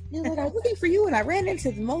 You're like, I was looking for you and I ran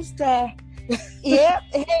into the most, Yep.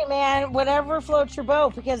 Hey, man, whatever floats your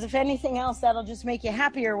boat, because if anything else, that'll just make you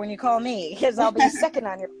happier when you call me, because I'll be second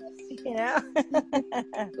on your list, you know?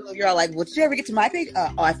 So you're all like, well, did you ever get to my page?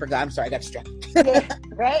 Oh, I forgot. I'm sorry. I got distracted. Yeah,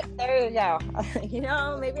 right? There you go. You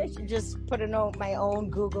know, maybe I should just put my own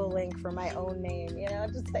Google link for my own name, you know,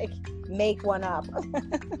 just like make one up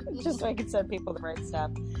just so I can send people the right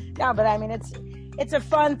stuff. No, but I mean, it's a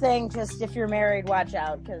fun thing. Just if you're married, watch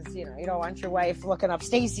out, because, you know, you don't want your wife looking up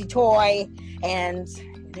Stacey toy and,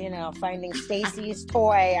 you know, finding Stacey's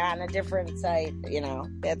toy on a different site. You know,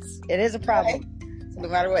 it is a problem. So no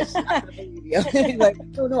matter what, she's not gonna believe you. You're like,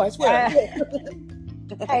 oh no, I swear.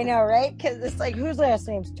 I know, right? Because it's like, whose last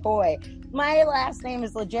name's Toy? My last name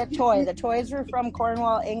is legit Toy. The Toys were from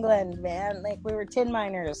Cornwall, England, man. Like, we were tin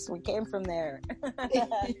miners. We came from there.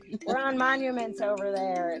 We're on monuments over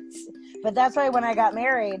there. But that's why when I got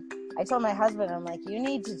married, I told my husband, I'm like, you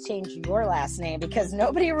need to change your last name, because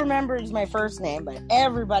nobody remembers my first name, but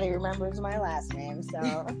everybody remembers my last name.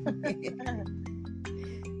 So.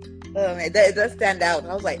 Oh man, it does stand out.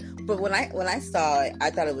 I was like, but when I saw it, I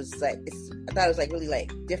thought it was like really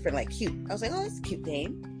like different, like cute. I was like, oh, that's a cute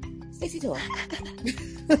name. Stacey Toy.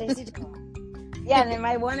 Stacey Toy. Yeah, and then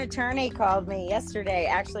my one attorney called me yesterday,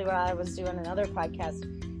 actually, while I was doing another podcast,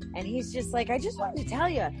 and he's just like, I just wanted to tell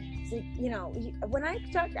you, he's like, you know, when I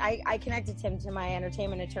talked, I connected him to my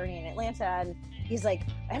entertainment attorney in Atlanta, and he's like,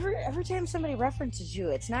 every time somebody references you,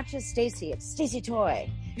 it's not just Stacey, it's Stacey Toy.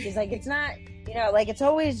 He's like, it's not, you know, like, it's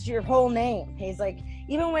always your whole name. He's like,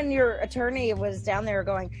 even when your attorney was down there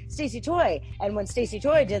going Stacey Toy, and when Stacey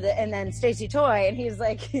Toy did it, and then Stacey Toy, and he's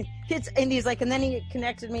like, and then he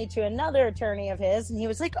connected me to another attorney of his, and he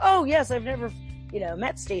was like, oh yes, I've never, you know,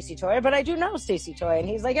 met Stacey Toy, but I do know Stacey Toy, and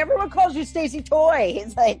he's like, everyone calls you Stacey Toy.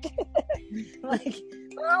 He's like, like,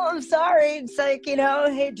 oh, I'm sorry. It's like, you know,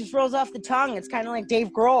 hey, it just rolls off the tongue. It's kind of like Dave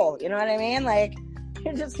Grohl, you know what I mean? Like,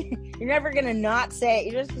 you're never gonna not say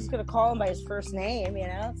it. You're just gonna call him by his first name, you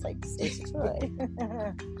know? It's like Stacey Toy.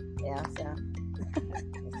 Yeah, so.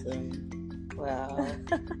 Well,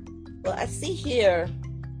 I see here,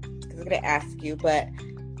 because I'm gonna ask you, but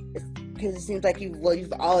because it seems like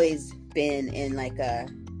you've always been in like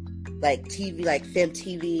TV, like film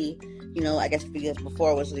TV, you know, I guess because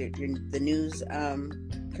before was the news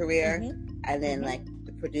career, and then like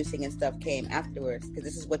the producing and stuff came afterwards, because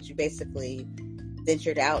this is what you basically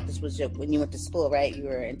ventured out. This was when you went to school, right? You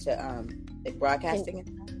were into like broadcasting and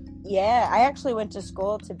stuff? Yeah, I actually went to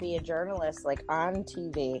school to be a journalist, like on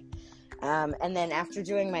TV. And then after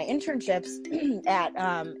doing my internships at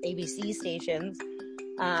ABC stations,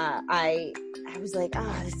 I was like,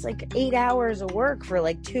 it's like 8 hours of work for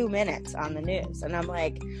like 2 minutes on the news. And I'm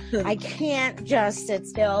like, I can't just sit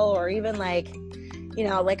still, or even like, you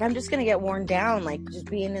know, like, I'm just going to get worn down, like just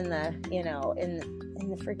being in the, you know, in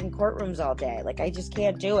the freaking courtrooms all day. Like, I just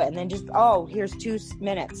can't do it. And then just, here's 2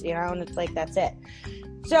 minutes, you know, and it's like, that's it.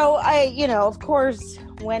 So I, you know, of course,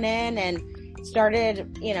 went in and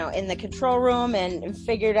started, you know, in the control room, and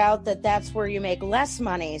figured out that that's where you make less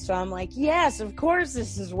money. So I'm like, yes, of course,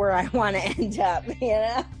 this is where I want to end up, you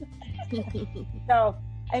know? So,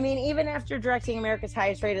 I mean, even after directing America's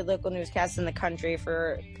highest rated local newscast in the country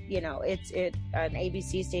for, you know, it's an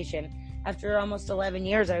ABC station, after almost 11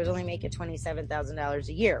 years, I was only making $27,000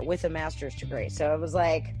 a year with a master's degree. So it was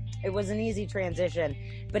like, it was an easy transition.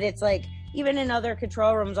 But it's like, even in other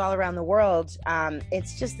control rooms all around the world,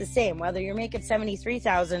 it's just the same. Whether you're making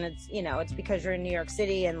 $73,000, it's, you know, it's because you're in New York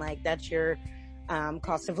City, and like, that's your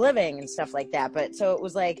cost of living and stuff like that. But so it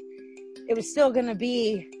was like, it was still going to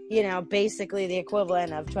be, you know, basically the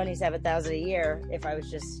equivalent of $27,000 a year if I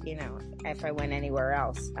was just, you know, if I went anywhere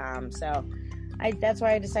else. So that's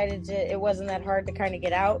why I decided it wasn't that hard to kind of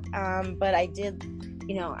get out. But I did,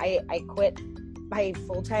 you know, I quit my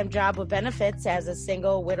full-time job with benefits as a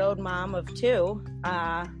single widowed mom of 2,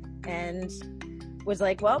 and was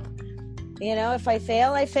like, well, you know, if I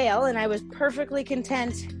fail, I fail. And I was perfectly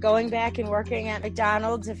content going back and working at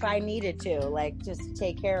McDonald's if I needed to, like, just to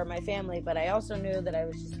take care of my family. But I also knew that I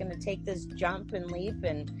was just going to take this jump and leap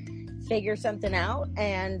and figure something out.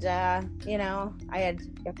 And, you know, I had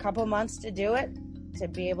a couple months to do it, to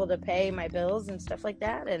be able to pay my bills and stuff like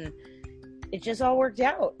that. And it just all worked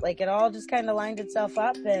out. Like, it all just kind of lined itself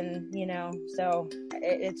up. And, you know, so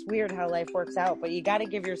it's weird how life works out, but you got to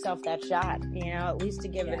give yourself that shot, you know, at least to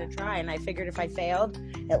give it a try. And I figured if I failed,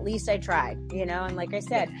 at least I tried, you know. And like I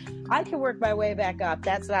said, I can work my way back up.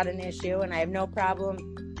 That's not an issue. And I have no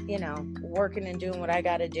problem, you know, working and doing what I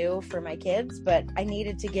got to do for my kids, but I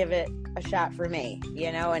needed to give it a shot for me,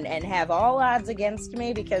 you know, and have all odds against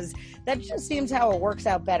me, because that just seems how it works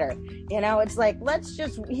out better. You know, it's like, let's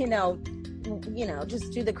just, you know,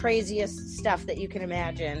 just do the craziest stuff that you can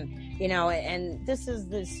imagine, you know, and this is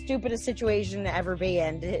the stupidest situation to ever be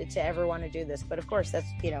in, to ever want to do this. But of course, that's,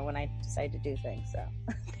 you know, when I decide to do things. So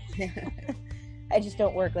I just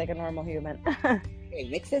don't work like a normal human. It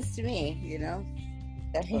makes sense to me, you know,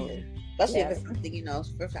 definitely. Especially if it's something, you know,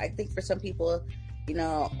 I think for some people, you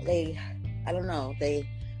know, I don't know, they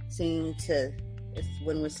seem to,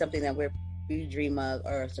 when it's something that we dream of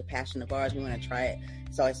or it's a passion of ours, we want to try it.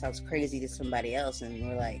 It always sounds crazy to somebody else, and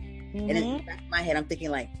we're like, and in the back of my head, I'm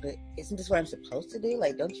thinking like, but isn't this what I'm supposed to do?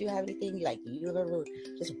 Like, don't you have anything you ever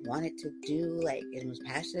just wanted to do, like, and was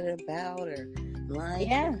passionate about or like?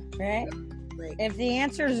 Yeah, right. Like, if the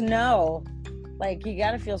answer is no, like, you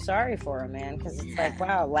got to feel sorry for him, man, because it's like,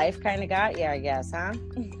 wow, life kind of got you, I guess, huh?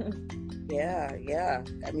 Yeah.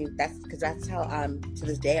 I mean, that's how to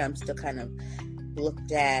this day, I'm still kind of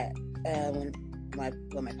looked at when my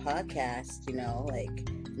podcast, you know, like,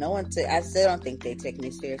 I still don't think they take me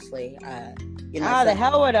seriously. You know, the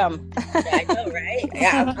hell with them. Yeah, I know, right?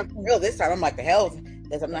 Yeah, I'm real this time. I'm like, the hell,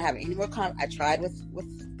 because I'm not having any more I tried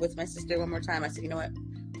with my sister one more time. I said, you know what?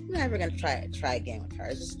 I'm never gonna try again with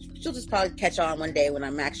her. She'll just probably catch on one day when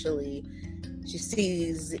she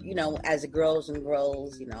sees, you know, as it grows and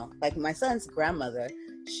grows, you know. Like my son's grandmother,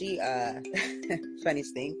 she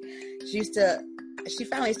funniest thing, she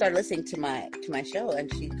finally started listening to my show,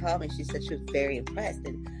 and she called me. She said she was very impressed,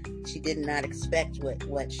 and she did not expect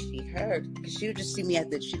what she heard, because she would just see me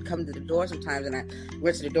she'd come to the door sometimes, and I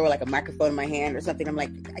went to the door like a microphone in my hand or something. I'm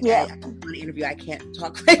like, I want an interview. I can't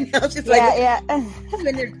talk right now. She's like, what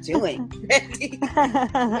are you doing?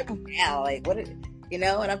 Now, like, what? You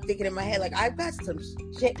know, and I'm thinking in my head, like, I've got some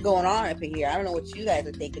shit going on up in here. I don't know what you guys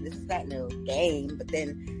are thinking. This is not no game. But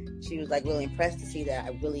then she was like really impressed to see that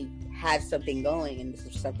I really had something going, and this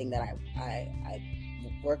is something that I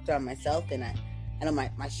worked on myself. And I know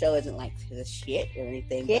my show isn't like the shit or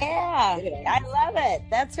anything. Yeah, I love it.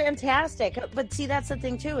 That's fantastic. But see, that's the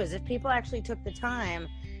thing too, is if people actually took the time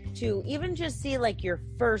to even just see like your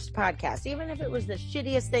first podcast, even if it was the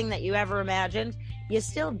shittiest thing that you ever imagined, you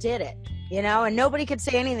still did it, you know, and nobody could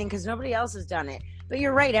say anything because nobody else has done it. But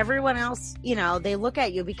you're right. Everyone else, you know, they look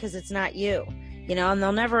at you because it's not you, you know, and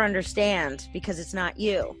they'll never understand because it's not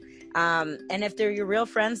you. And if they're your real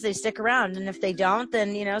friends, they stick around. And if they don't,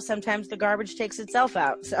 then, you know, sometimes the garbage takes itself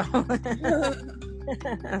out. So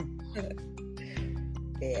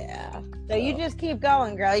yeah. So you just keep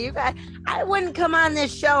going, girl. I wouldn't come on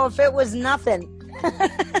this show if it was nothing. You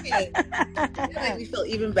made me feel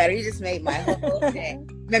even better. You just made my whole day.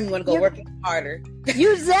 Made me want to go work harder.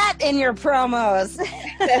 Use that in your promos.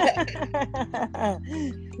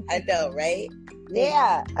 I know, right?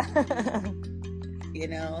 Yeah. You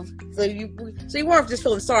know, so you weren't just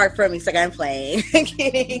feeling sorry for me. It's like, I'm playing.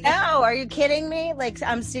 Kidding. No, are you kidding me? Like,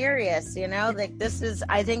 I'm serious, you know, like,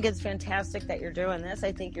 I think it's fantastic that you're doing this.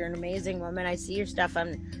 I think you're an amazing woman. I see your stuff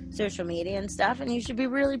on social media and stuff, and you should be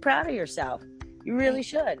really proud of yourself. You really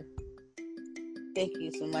should. Thank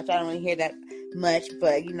you so much. I don't really hear that much,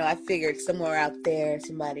 but, you know, I figured somewhere out there,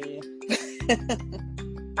 somebody.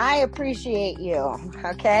 I appreciate you.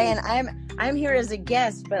 Okay. And I'm here as a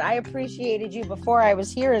guest, but I appreciated you before I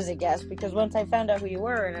was here as a guest, because once I found out who you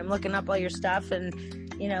were, and I'm looking up all your stuff and,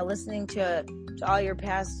 you know, listening to all your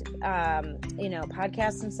past, you know,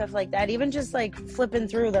 podcasts and stuff like that, even just like flipping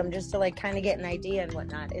through them just to like kind of get an idea and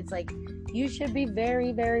whatnot. It's like, you should be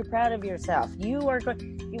very, very proud of yourself. You want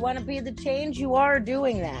to be the change. You are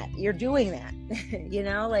doing that. You're doing that, you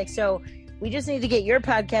know, like, so we just need to get your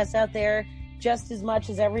podcast out there just as much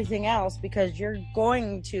as everything else, because you're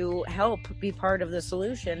going to help be part of the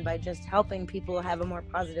solution by just helping people have a more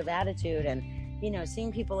positive attitude. And, you know,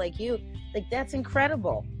 seeing people like you, like, that's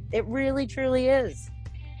incredible. It really, truly is.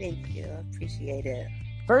 Thank you. I appreciate it.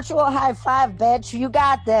 Virtual high five, bitch. You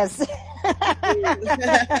got this.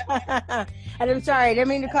 And I'm sorry, I didn't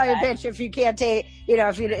mean to call you a bitch if you can't take, you know,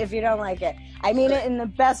 if you don't like it. I mean it in the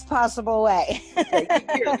best possible way.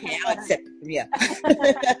 You're okay. I'll accept it from you.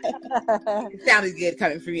 It sounded good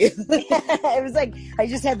coming from you. It was like, I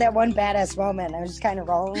just had that one badass moment. I was just kind of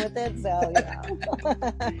rolling with it. So,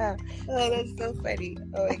 you know. Oh, that's so funny.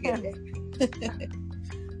 Oh, my goodness.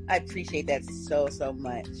 I appreciate that so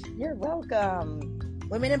much. You're welcome.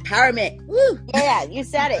 Women empowerment. Woo! Yeah, you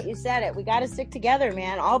said it. We got to stick together,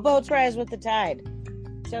 man. All boats rise with the tide.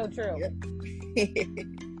 So true. Yep.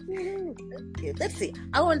 Let's see.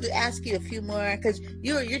 I wanted to ask you a few more, because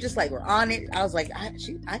you're just like, we're on it. I was like,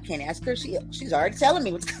 I can't ask her. She's already telling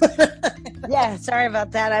me what's going on. Yeah, sorry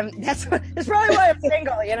about that. That's probably why I'm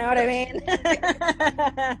single. You know what I mean?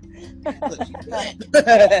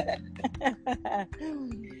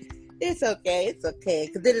 It's okay, because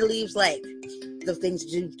then it leaves like the things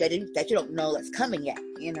that you don't know that's coming yet.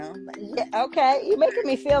 Like, yeah, okay, you're making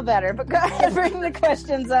me feel better. But go ahead, bring the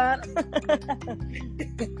questions on.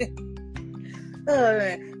 Oh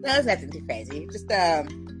man, no, it's nothing too crazy.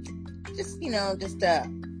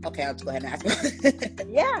 Okay, I'll just go ahead and ask.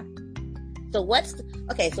 Yeah. So what's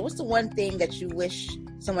the one thing that you wish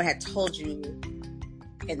someone had told you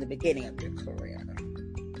in the beginning of your career?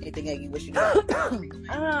 Anything that you wish you knew?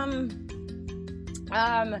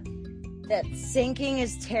 That syncing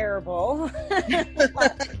is terrible.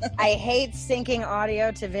 I hate syncing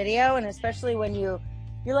audio to video, and especially when you're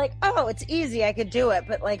like, oh, it's easy, I could do it,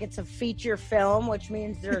 but like it's a feature film, which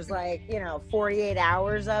means there's 48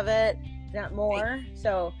 hours of it, not more.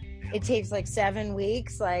 So it takes like 7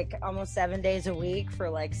 weeks, like almost 7 days a week for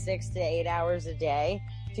like 6 to 8 hours a day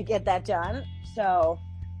to get that done. So,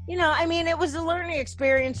 it was a learning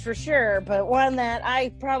experience for sure, but one that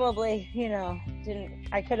I probably,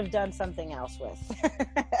 I could have done something else with.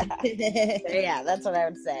 Yeah, that's what I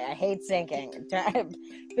would say. I hate syncing.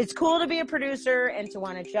 It's cool to be a producer and to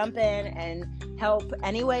want to jump in and help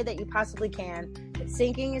any way that you possibly can. But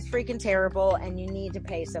syncing is freaking terrible, and you need to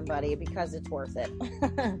pay somebody because it's worth it.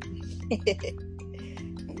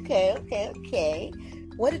 Okay.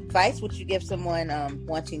 What advice would you give someone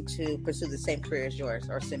wanting to pursue the same career as yours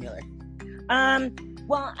or similar?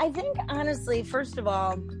 Well, I think honestly, first of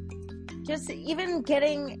all, just even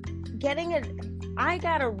getting it, I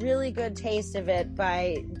got a really good taste of it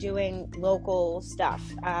by doing local stuff.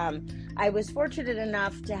 I was fortunate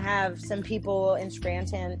enough to have some people in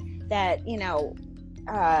Scranton that,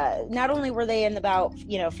 not only were they in about,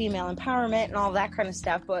 female empowerment and all that kind of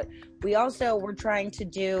stuff, but we also were trying to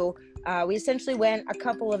do, we essentially went a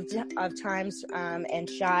couple of times and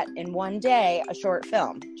shot in one day a short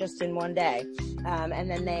film, just in one day. And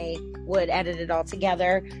then they would edit it all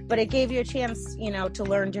together. But it gave you a chance, to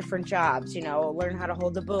learn different jobs, learn how to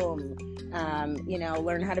hold the boom,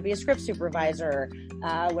 learn how to be a script supervisor,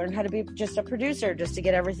 learn how to be just a producer, just to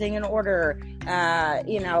get everything in order. I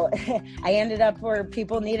ended up where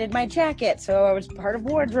people needed my jacket, so I was part of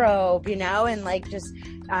wardrobe, and like just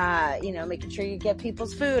making sure you get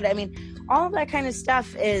people's food. I mean, all that kind of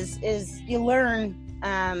stuff is you learn,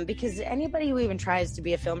 because anybody who even tries to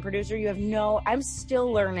be a film producer, I'm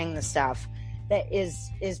still learning the stuff that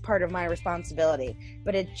is part of my responsibility,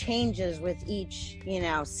 but it changes with each,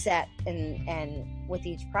 set and with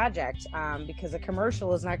each project, because a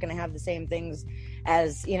commercial is not going to have the same things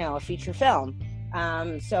as, a feature film.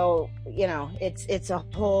 So, it's a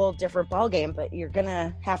whole different ballgame, but you're going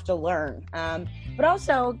to have to learn. But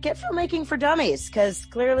also get filmmaking for dummies, because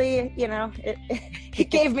clearly, it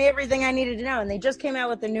gave me everything I needed to know. And they just came out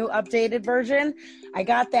with a new updated version. I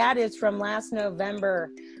got that. It's from last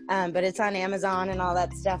November, but it's on Amazon and all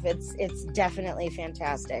that stuff. It's definitely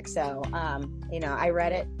fantastic. So, I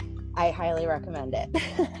read it. I highly recommend it.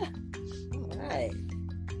 All right.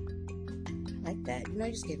 I like that.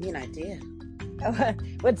 You just gave me an idea.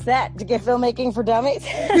 What's that? To get filmmaking for dummies?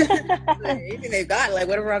 Anything they've got, like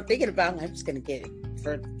whatever I'm thinking about, I'm just gonna get it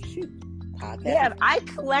for podcast. Yeah, I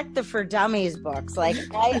collect the For Dummies books. Like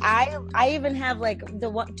I even have like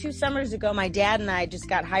 2 summers ago, my dad and I just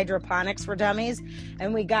got hydroponics for dummies,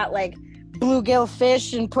 and we got like bluegill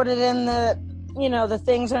fish and put it in the the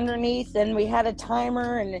things underneath, and we had a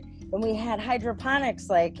timer and we had hydroponics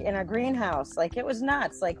like in a greenhouse. Like it was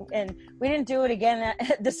nuts. Like, and we didn't do it again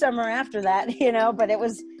the summer after that, but it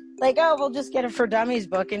was like, oh, we'll just get a For Dummies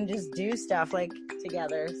book and just do stuff like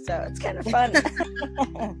together. So it's kind of fun.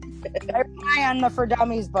 I rely on the For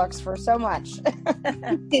Dummies books for so much.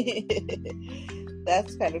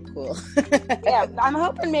 That's kind of cool. Yeah, I'm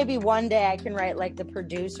hoping maybe one day I can write like the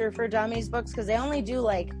producer for Dummies books, because they only do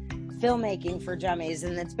like filmmaking for dummies,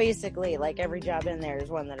 and it's basically like every job in there is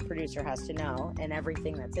one that a producer has to know, and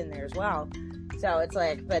everything that's in there as well. So it's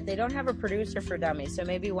like, but they don't have a producer for dummies, so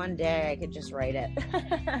maybe one day I could just write it.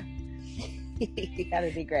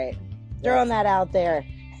 That'd be great. Throwing that out there.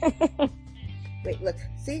 Wait, look,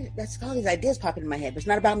 see, that's all these ideas popping in my head, but it's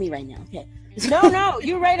not about me right now. Okay. No,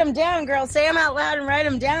 you write them down, girl. Say them out loud and write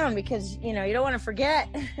them down, because you don't want to forget.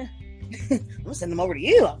 I'm gonna send them over to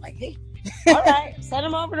you. I'm like, hey. All right, send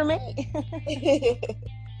them over to me.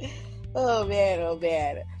 Oh man.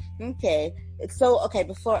 Okay. So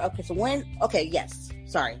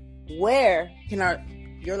where can our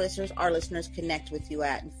listeners connect with you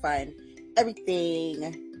at and find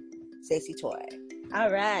everything Stacey Toy?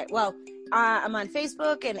 All right. Well, I'm on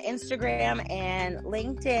Facebook and Instagram and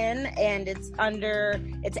LinkedIn, and it's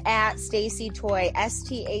at Stacey Toy,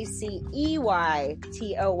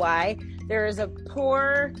 STACEYTOY. There is a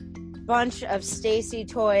poor bunch of Stacey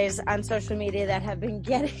Toys on social media that have been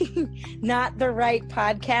getting not the right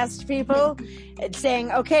podcast people and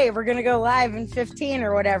saying, okay, we're going to go live in 15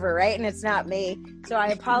 or whatever, right? And it's not me. So I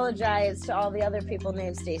apologize to all the other people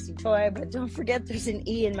named Stacey Toy, but don't forget there's an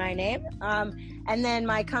E in my name. And then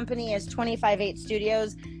my company is 258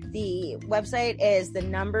 Studios. The website is the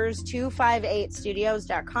numbers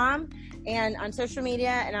 258studios.com. And on social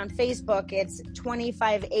media and on Facebook, it's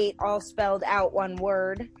 258, all spelled out one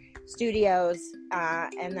word, Studios,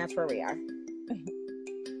 and that's where we are.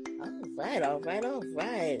 All right.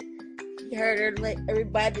 You heard her,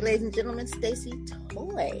 everybody, ladies and gentlemen, Stacey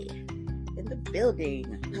Toy in the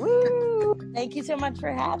building. Woo! Thank you so much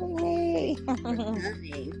for having me.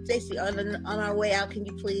 Stacey, on our way out, can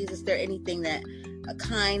you please, is there anything that, a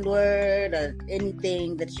kind word or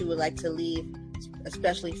anything that you would like to leave,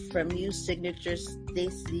 especially from you, signature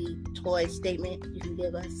Stacey Toy statement you can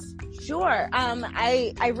give us? Sure.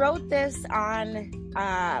 I wrote this on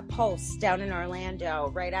Pulse down in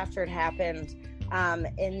Orlando right after it happened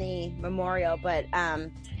in the memorial, but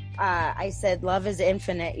I said, love is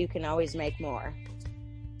infinite, you can always make more.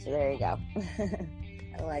 So there you go.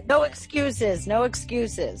 I like no that. excuses.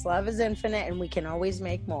 Love is infinite and we can always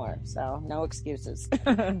make more. So no excuses.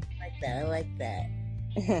 I like that.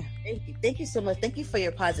 Thank you so much. Thank you for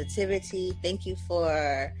your positivity. Thank you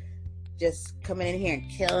for just coming in here and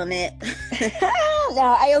killing it.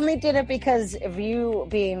 No, I only did it because of you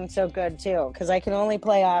being so good too, because I can only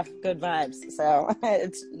play off good vibes. So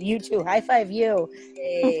it's you too. High five you.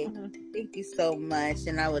 Hey, thank you so much.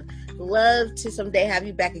 And I would love to someday have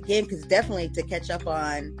you back again, because definitely to catch up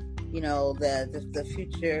on, the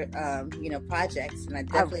future, projects. And I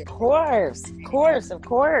definitely, of course.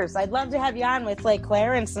 I'd love to have you on with like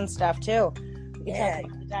Clarence and stuff too. We can talk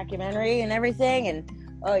about the documentary and everything. And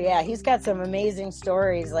oh yeah, he's got some amazing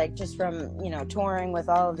stories, like just from, touring with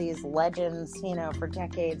all of these legends, for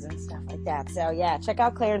decades and stuff like that. So yeah, check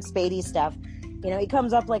out Clarence Spady's stuff. He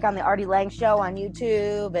comes up like on the Artie Lang show on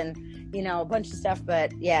YouTube and, a bunch of stuff.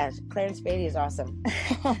 But yeah, Clarence Spady is awesome.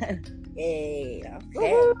 Hey,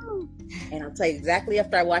 okay. Woo-hoo. And I'll tell you exactly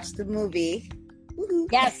after I watch the movie. Woo-hoo.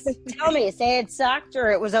 Yes, tell me, say it sucked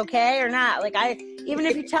or it was okay or not. Like even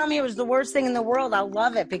if you tell me it was the worst thing in the world, I'll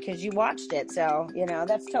love it because you watched it. So,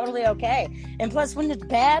 that's totally okay. And plus, when it's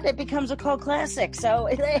bad, it becomes a cult classic. So,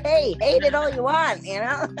 hey, hate it all you want,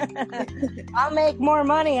 I'll make more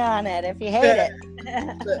money on it if you hate it.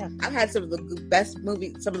 I've had some of the best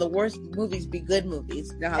movies, some of the worst movies be good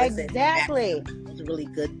movies. You know how exactly. Those are really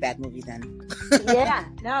good bad movies then.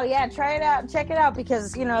 Try it out, check it out,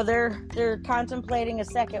 because they're contemplating a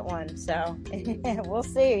second one. So we'll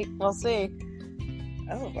see.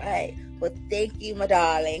 All right. Well, thank you, my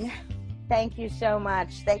darling. Thank you so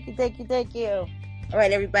much. Thank you. All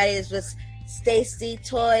right, everybody. This was Stacey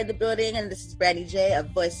Toy in the building, and this is Brandy J, a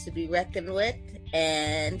voice to be reckoned with.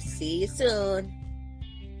 And see you soon.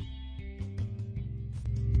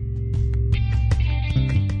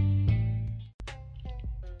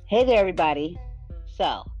 Hey there, everybody.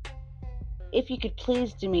 So, if you could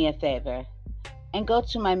please do me a favor and go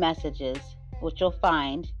to my messages, which you'll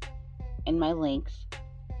find in my links,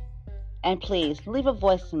 and please leave a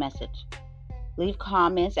voice message. Leave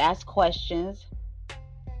comments, ask questions,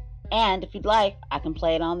 and if you'd like, I can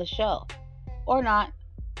play it on the show. Or not.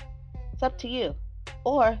 It's up to you.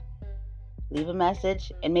 Or leave a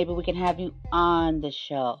message and maybe we can have you on the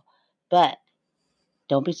show. But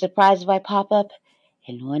don't be surprised if I pop up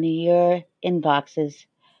in one of your inboxes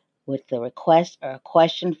with the request or a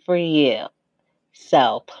question for you.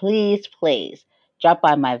 So please drop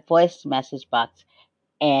by my voice message box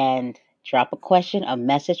and drop a question, a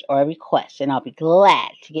message, or a request, and I'll be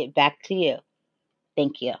glad to get back to you.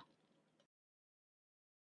 Thank you.